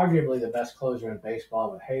got arguably the best closer in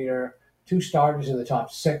baseball with Hader, 2 starters in the top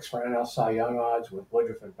 6 for NL Cy Young odds with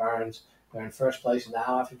Woodruff and Burns. They're in first place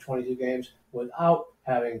now after 22 games without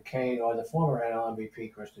having Kane or the former NL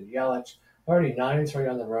MVP, Christian Yelich. Already 9-3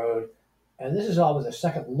 on the road. And this is all with the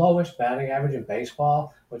second lowest batting average in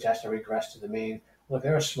baseball, which has to regress to the mean. Look,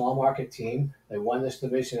 they're a small market team. They won this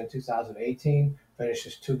division in 2018, finished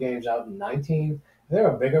just 2 games out in 19. If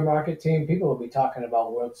they're a bigger market team, people will be talking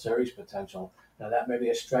about World Series potential. Now, that may be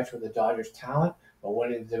a stretch with the Dodgers' talent, but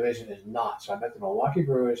winning the division is not. So I bet the Milwaukee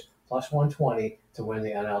Brewers plus 120 to win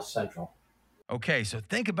the NL Central. Okay, so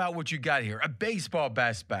think about what you got here. A baseball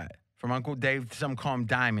best bet from Uncle Dave. Some call him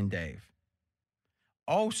Diamond Dave.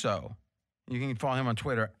 Also, you can follow him on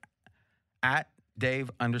Twitter at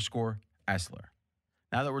Dave_Essler.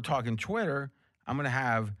 Now that we're talking Twitter, I'm going to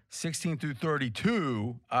have 16 through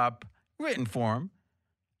 32 up written form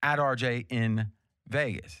at RJ in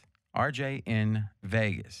Vegas. RJ in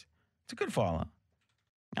Vegas. It's a good follow.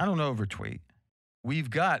 I don't overtweet. We've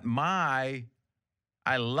got I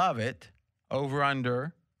love it, over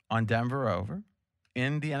under on Denver over.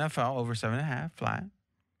 In the NFL, over 7.5, flat.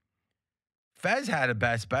 Fez had a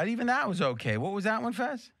best bet. Even that was okay. What was that one,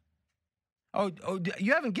 Fez? Oh,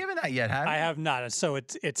 you haven't given that yet, have you? I have not. So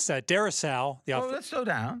it's Darasal. Let's slow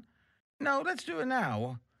down. No, let's do it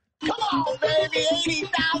now. Come on, baby,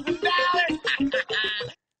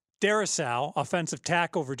 $80,000. Darasal, offensive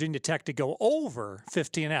tackle, Virginia Tech, to go over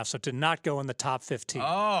 15.5, so to not go in the top 15.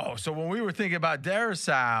 Oh, so when we were thinking about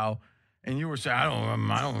Darasal, and you were saying,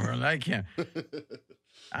 I don't really like him.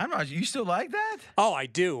 I'm not. You still like that? Oh, I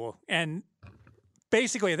do. And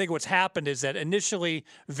basically, I think what's happened is that initially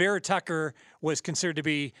Vera Tucker was considered to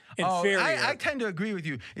be inferior. I tend to agree with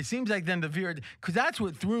you. It seems like then the Vera, because that's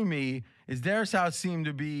what threw me, is Darasal seemed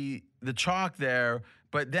to be the chalk there.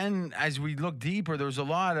 But then as we look deeper, there was a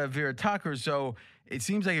lot of Vera Tucker. So it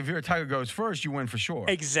seems like if Vera Tucker goes first, you win for sure.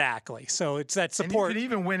 Exactly. So it's that support. And you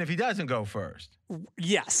could even win if he doesn't go first.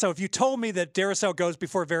 Yes. So if you told me that Darasal goes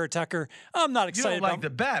before Vera Tucker, I'm not excited. You don't like the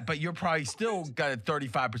bet, but you're probably still got a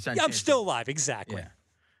 35% chance. Yeah, I'm still alive. Exactly.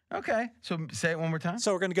 Yeah. Okay. So say it one more time.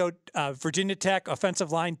 So we're going to go Virginia Tech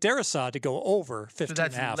offensive line, Darasal to go over 15.5. So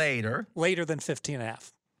that's later. Later than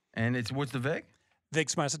 15.5. And what's the VIG?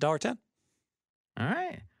 VIG's minus $1.10. All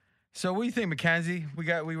right. So what do you think, Mackenzie?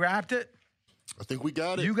 We wrapped it? I think we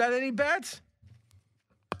got it. You got any bets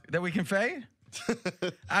that we can fade?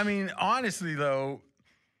 I mean, honestly, though,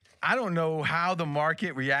 I don't know how the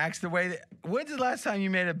market reacts the way that. When's the last time you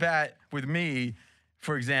made a bet with me,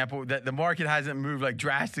 for example, that the market hasn't moved like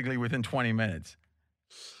drastically within 20 minutes?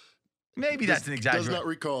 Maybe that's an exaggeration. Does not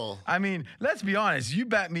recall. I mean, let's be honest. You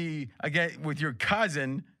bet me again with your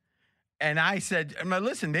cousin. And I said,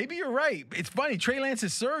 listen, maybe you're right. It's funny. Trey Lance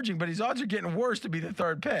is surging, but his odds are getting worse to be the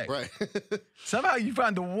third pick. Right. Somehow you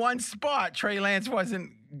found the one spot Trey Lance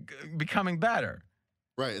wasn't becoming better.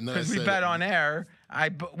 Right. And then because we bet on air.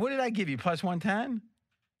 What did I give you? Plus 110?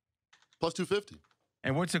 Plus 250.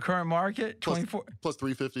 And what's the current market? 24? Plus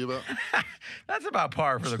 350 about. That's about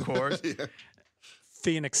par for the course. Yeah.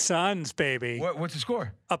 Phoenix Suns, baby. What's the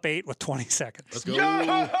score? Up 8 with 20 seconds. Let's go.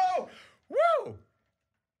 Yo! Woo!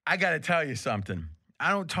 I got to tell you something. I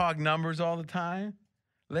don't talk numbers all the time.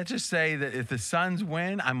 Let's just say that if the Suns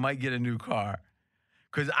win, I might get a new car.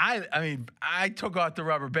 Because I took off the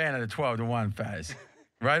rubber band at a 12-1, Fez.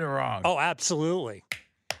 Right or wrong? Oh, absolutely.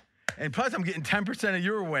 And plus, I'm getting 10% of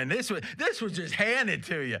your win. This was just handed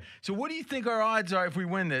to you. So what do you think our odds are if we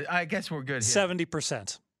win this? I guess we're good here.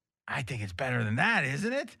 70%. I think it's better than that,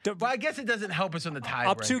 isn't it? Well, I guess it doesn't help us on the tiebreaker.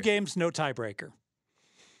 Up 2 games, no tiebreaker.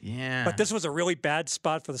 Yeah. But this was a really bad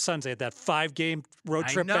spot for the Suns. They had that 5-game road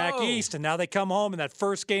trip back east, and now they come home, and that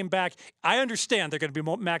first game back. I understand they're going to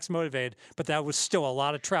be max motivated, but that was still a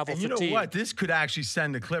lot of travel fatigue. You know what? This could actually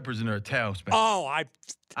send the Clippers into a tailspin. Oh, I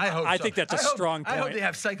hope I so. think that's a strong point. I hope they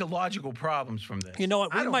have psychological problems from this. You know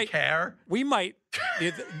what? I don't care. We might.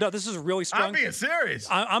 No, this is a really strong. I'm being serious.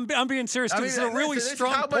 I'm being serious too. This is a really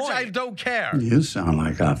strong how point. much I don't care. You sound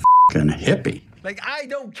like a fucking hippie. Like, I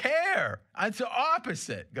don't care. It's the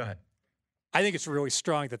opposite. Go ahead. I think it's really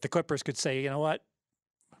strong that the Clippers could say, you know what?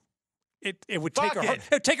 It would take it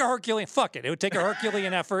would take a Herculean It would take a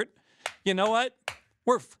Herculean effort. You know what?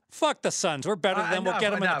 Fuck the Suns. We're better than them. We'll get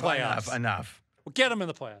them in the playoffs. Enough. We'll get them in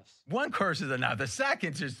the playoffs. One curse is enough. The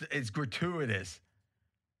second is gratuitous.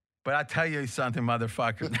 But I tell you something,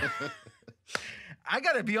 motherfucker. I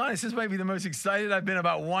got to be honest. This might be the most excited I've been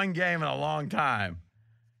about one game in a long time.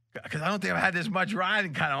 Because I don't think I've had this much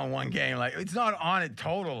riding kind of on one game. Like, it's not on it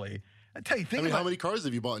totally. I tell you, how many cars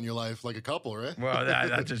have you bought in your life? Like a couple, right? Well,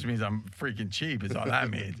 that just means I'm freaking cheap is all that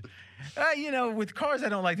means. You know, with cars I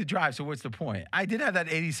don't like to drive, so what's the point? I did have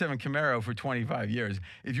that 87 Camaro for 25 years.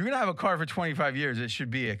 If you're going to have a car for 25 years, it should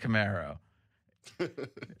be a Camaro.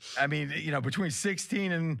 I mean, you know, between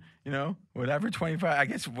 16 and, you know, whatever, 25, I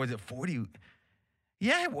guess, was it 40?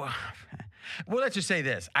 Yeah, well, let's just say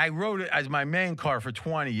this. I rode it as my main car for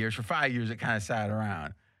 20 years. For 5 years, it kind of sat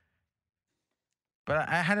around. But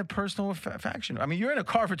I had a personal affection. I mean, you're in a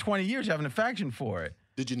car for 20 years, you have an affection for it.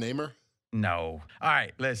 Did you name her? No. All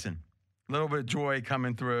right, listen. A little bit of joy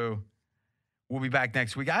coming through. We'll be back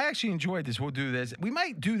next week. I actually enjoyed this. We'll do this. We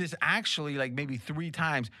might do this actually like maybe 3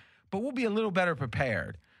 times, but we'll be a little better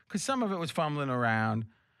prepared because some of it was fumbling around,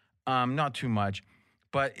 not too much.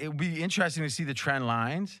 But it'll be interesting to see the trend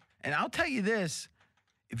lines. And I'll tell you this,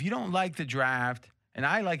 if you don't like the draft, and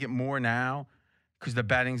I like it more now because the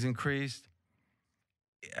betting's increased,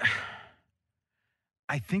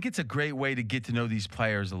 I think it's a great way to get to know these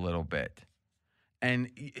players a little bit.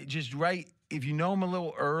 And just if you know them a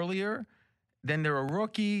little earlier, then they're a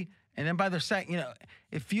rookie. And then by the second, you know,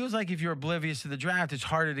 it feels like if you're oblivious to the draft, it's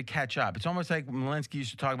harder to catch up. It's almost like Malinsky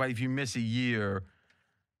used to talk about if you miss a year.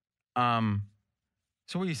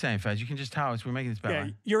 So what are you saying, Fez? You can just tell us we're making this bet. Yeah,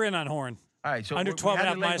 you're in on Horn. All right, so under 12 and a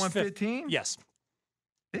half minus 115? Yes.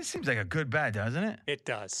 This seems like a good bet, doesn't it? It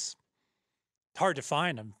does. It's hard to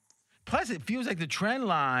find them. Plus, it feels like the trend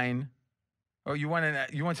line. Oh, you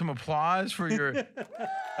want some applause for your? All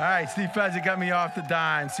right, Steve Fez, it got me off the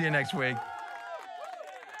dime. See you next week.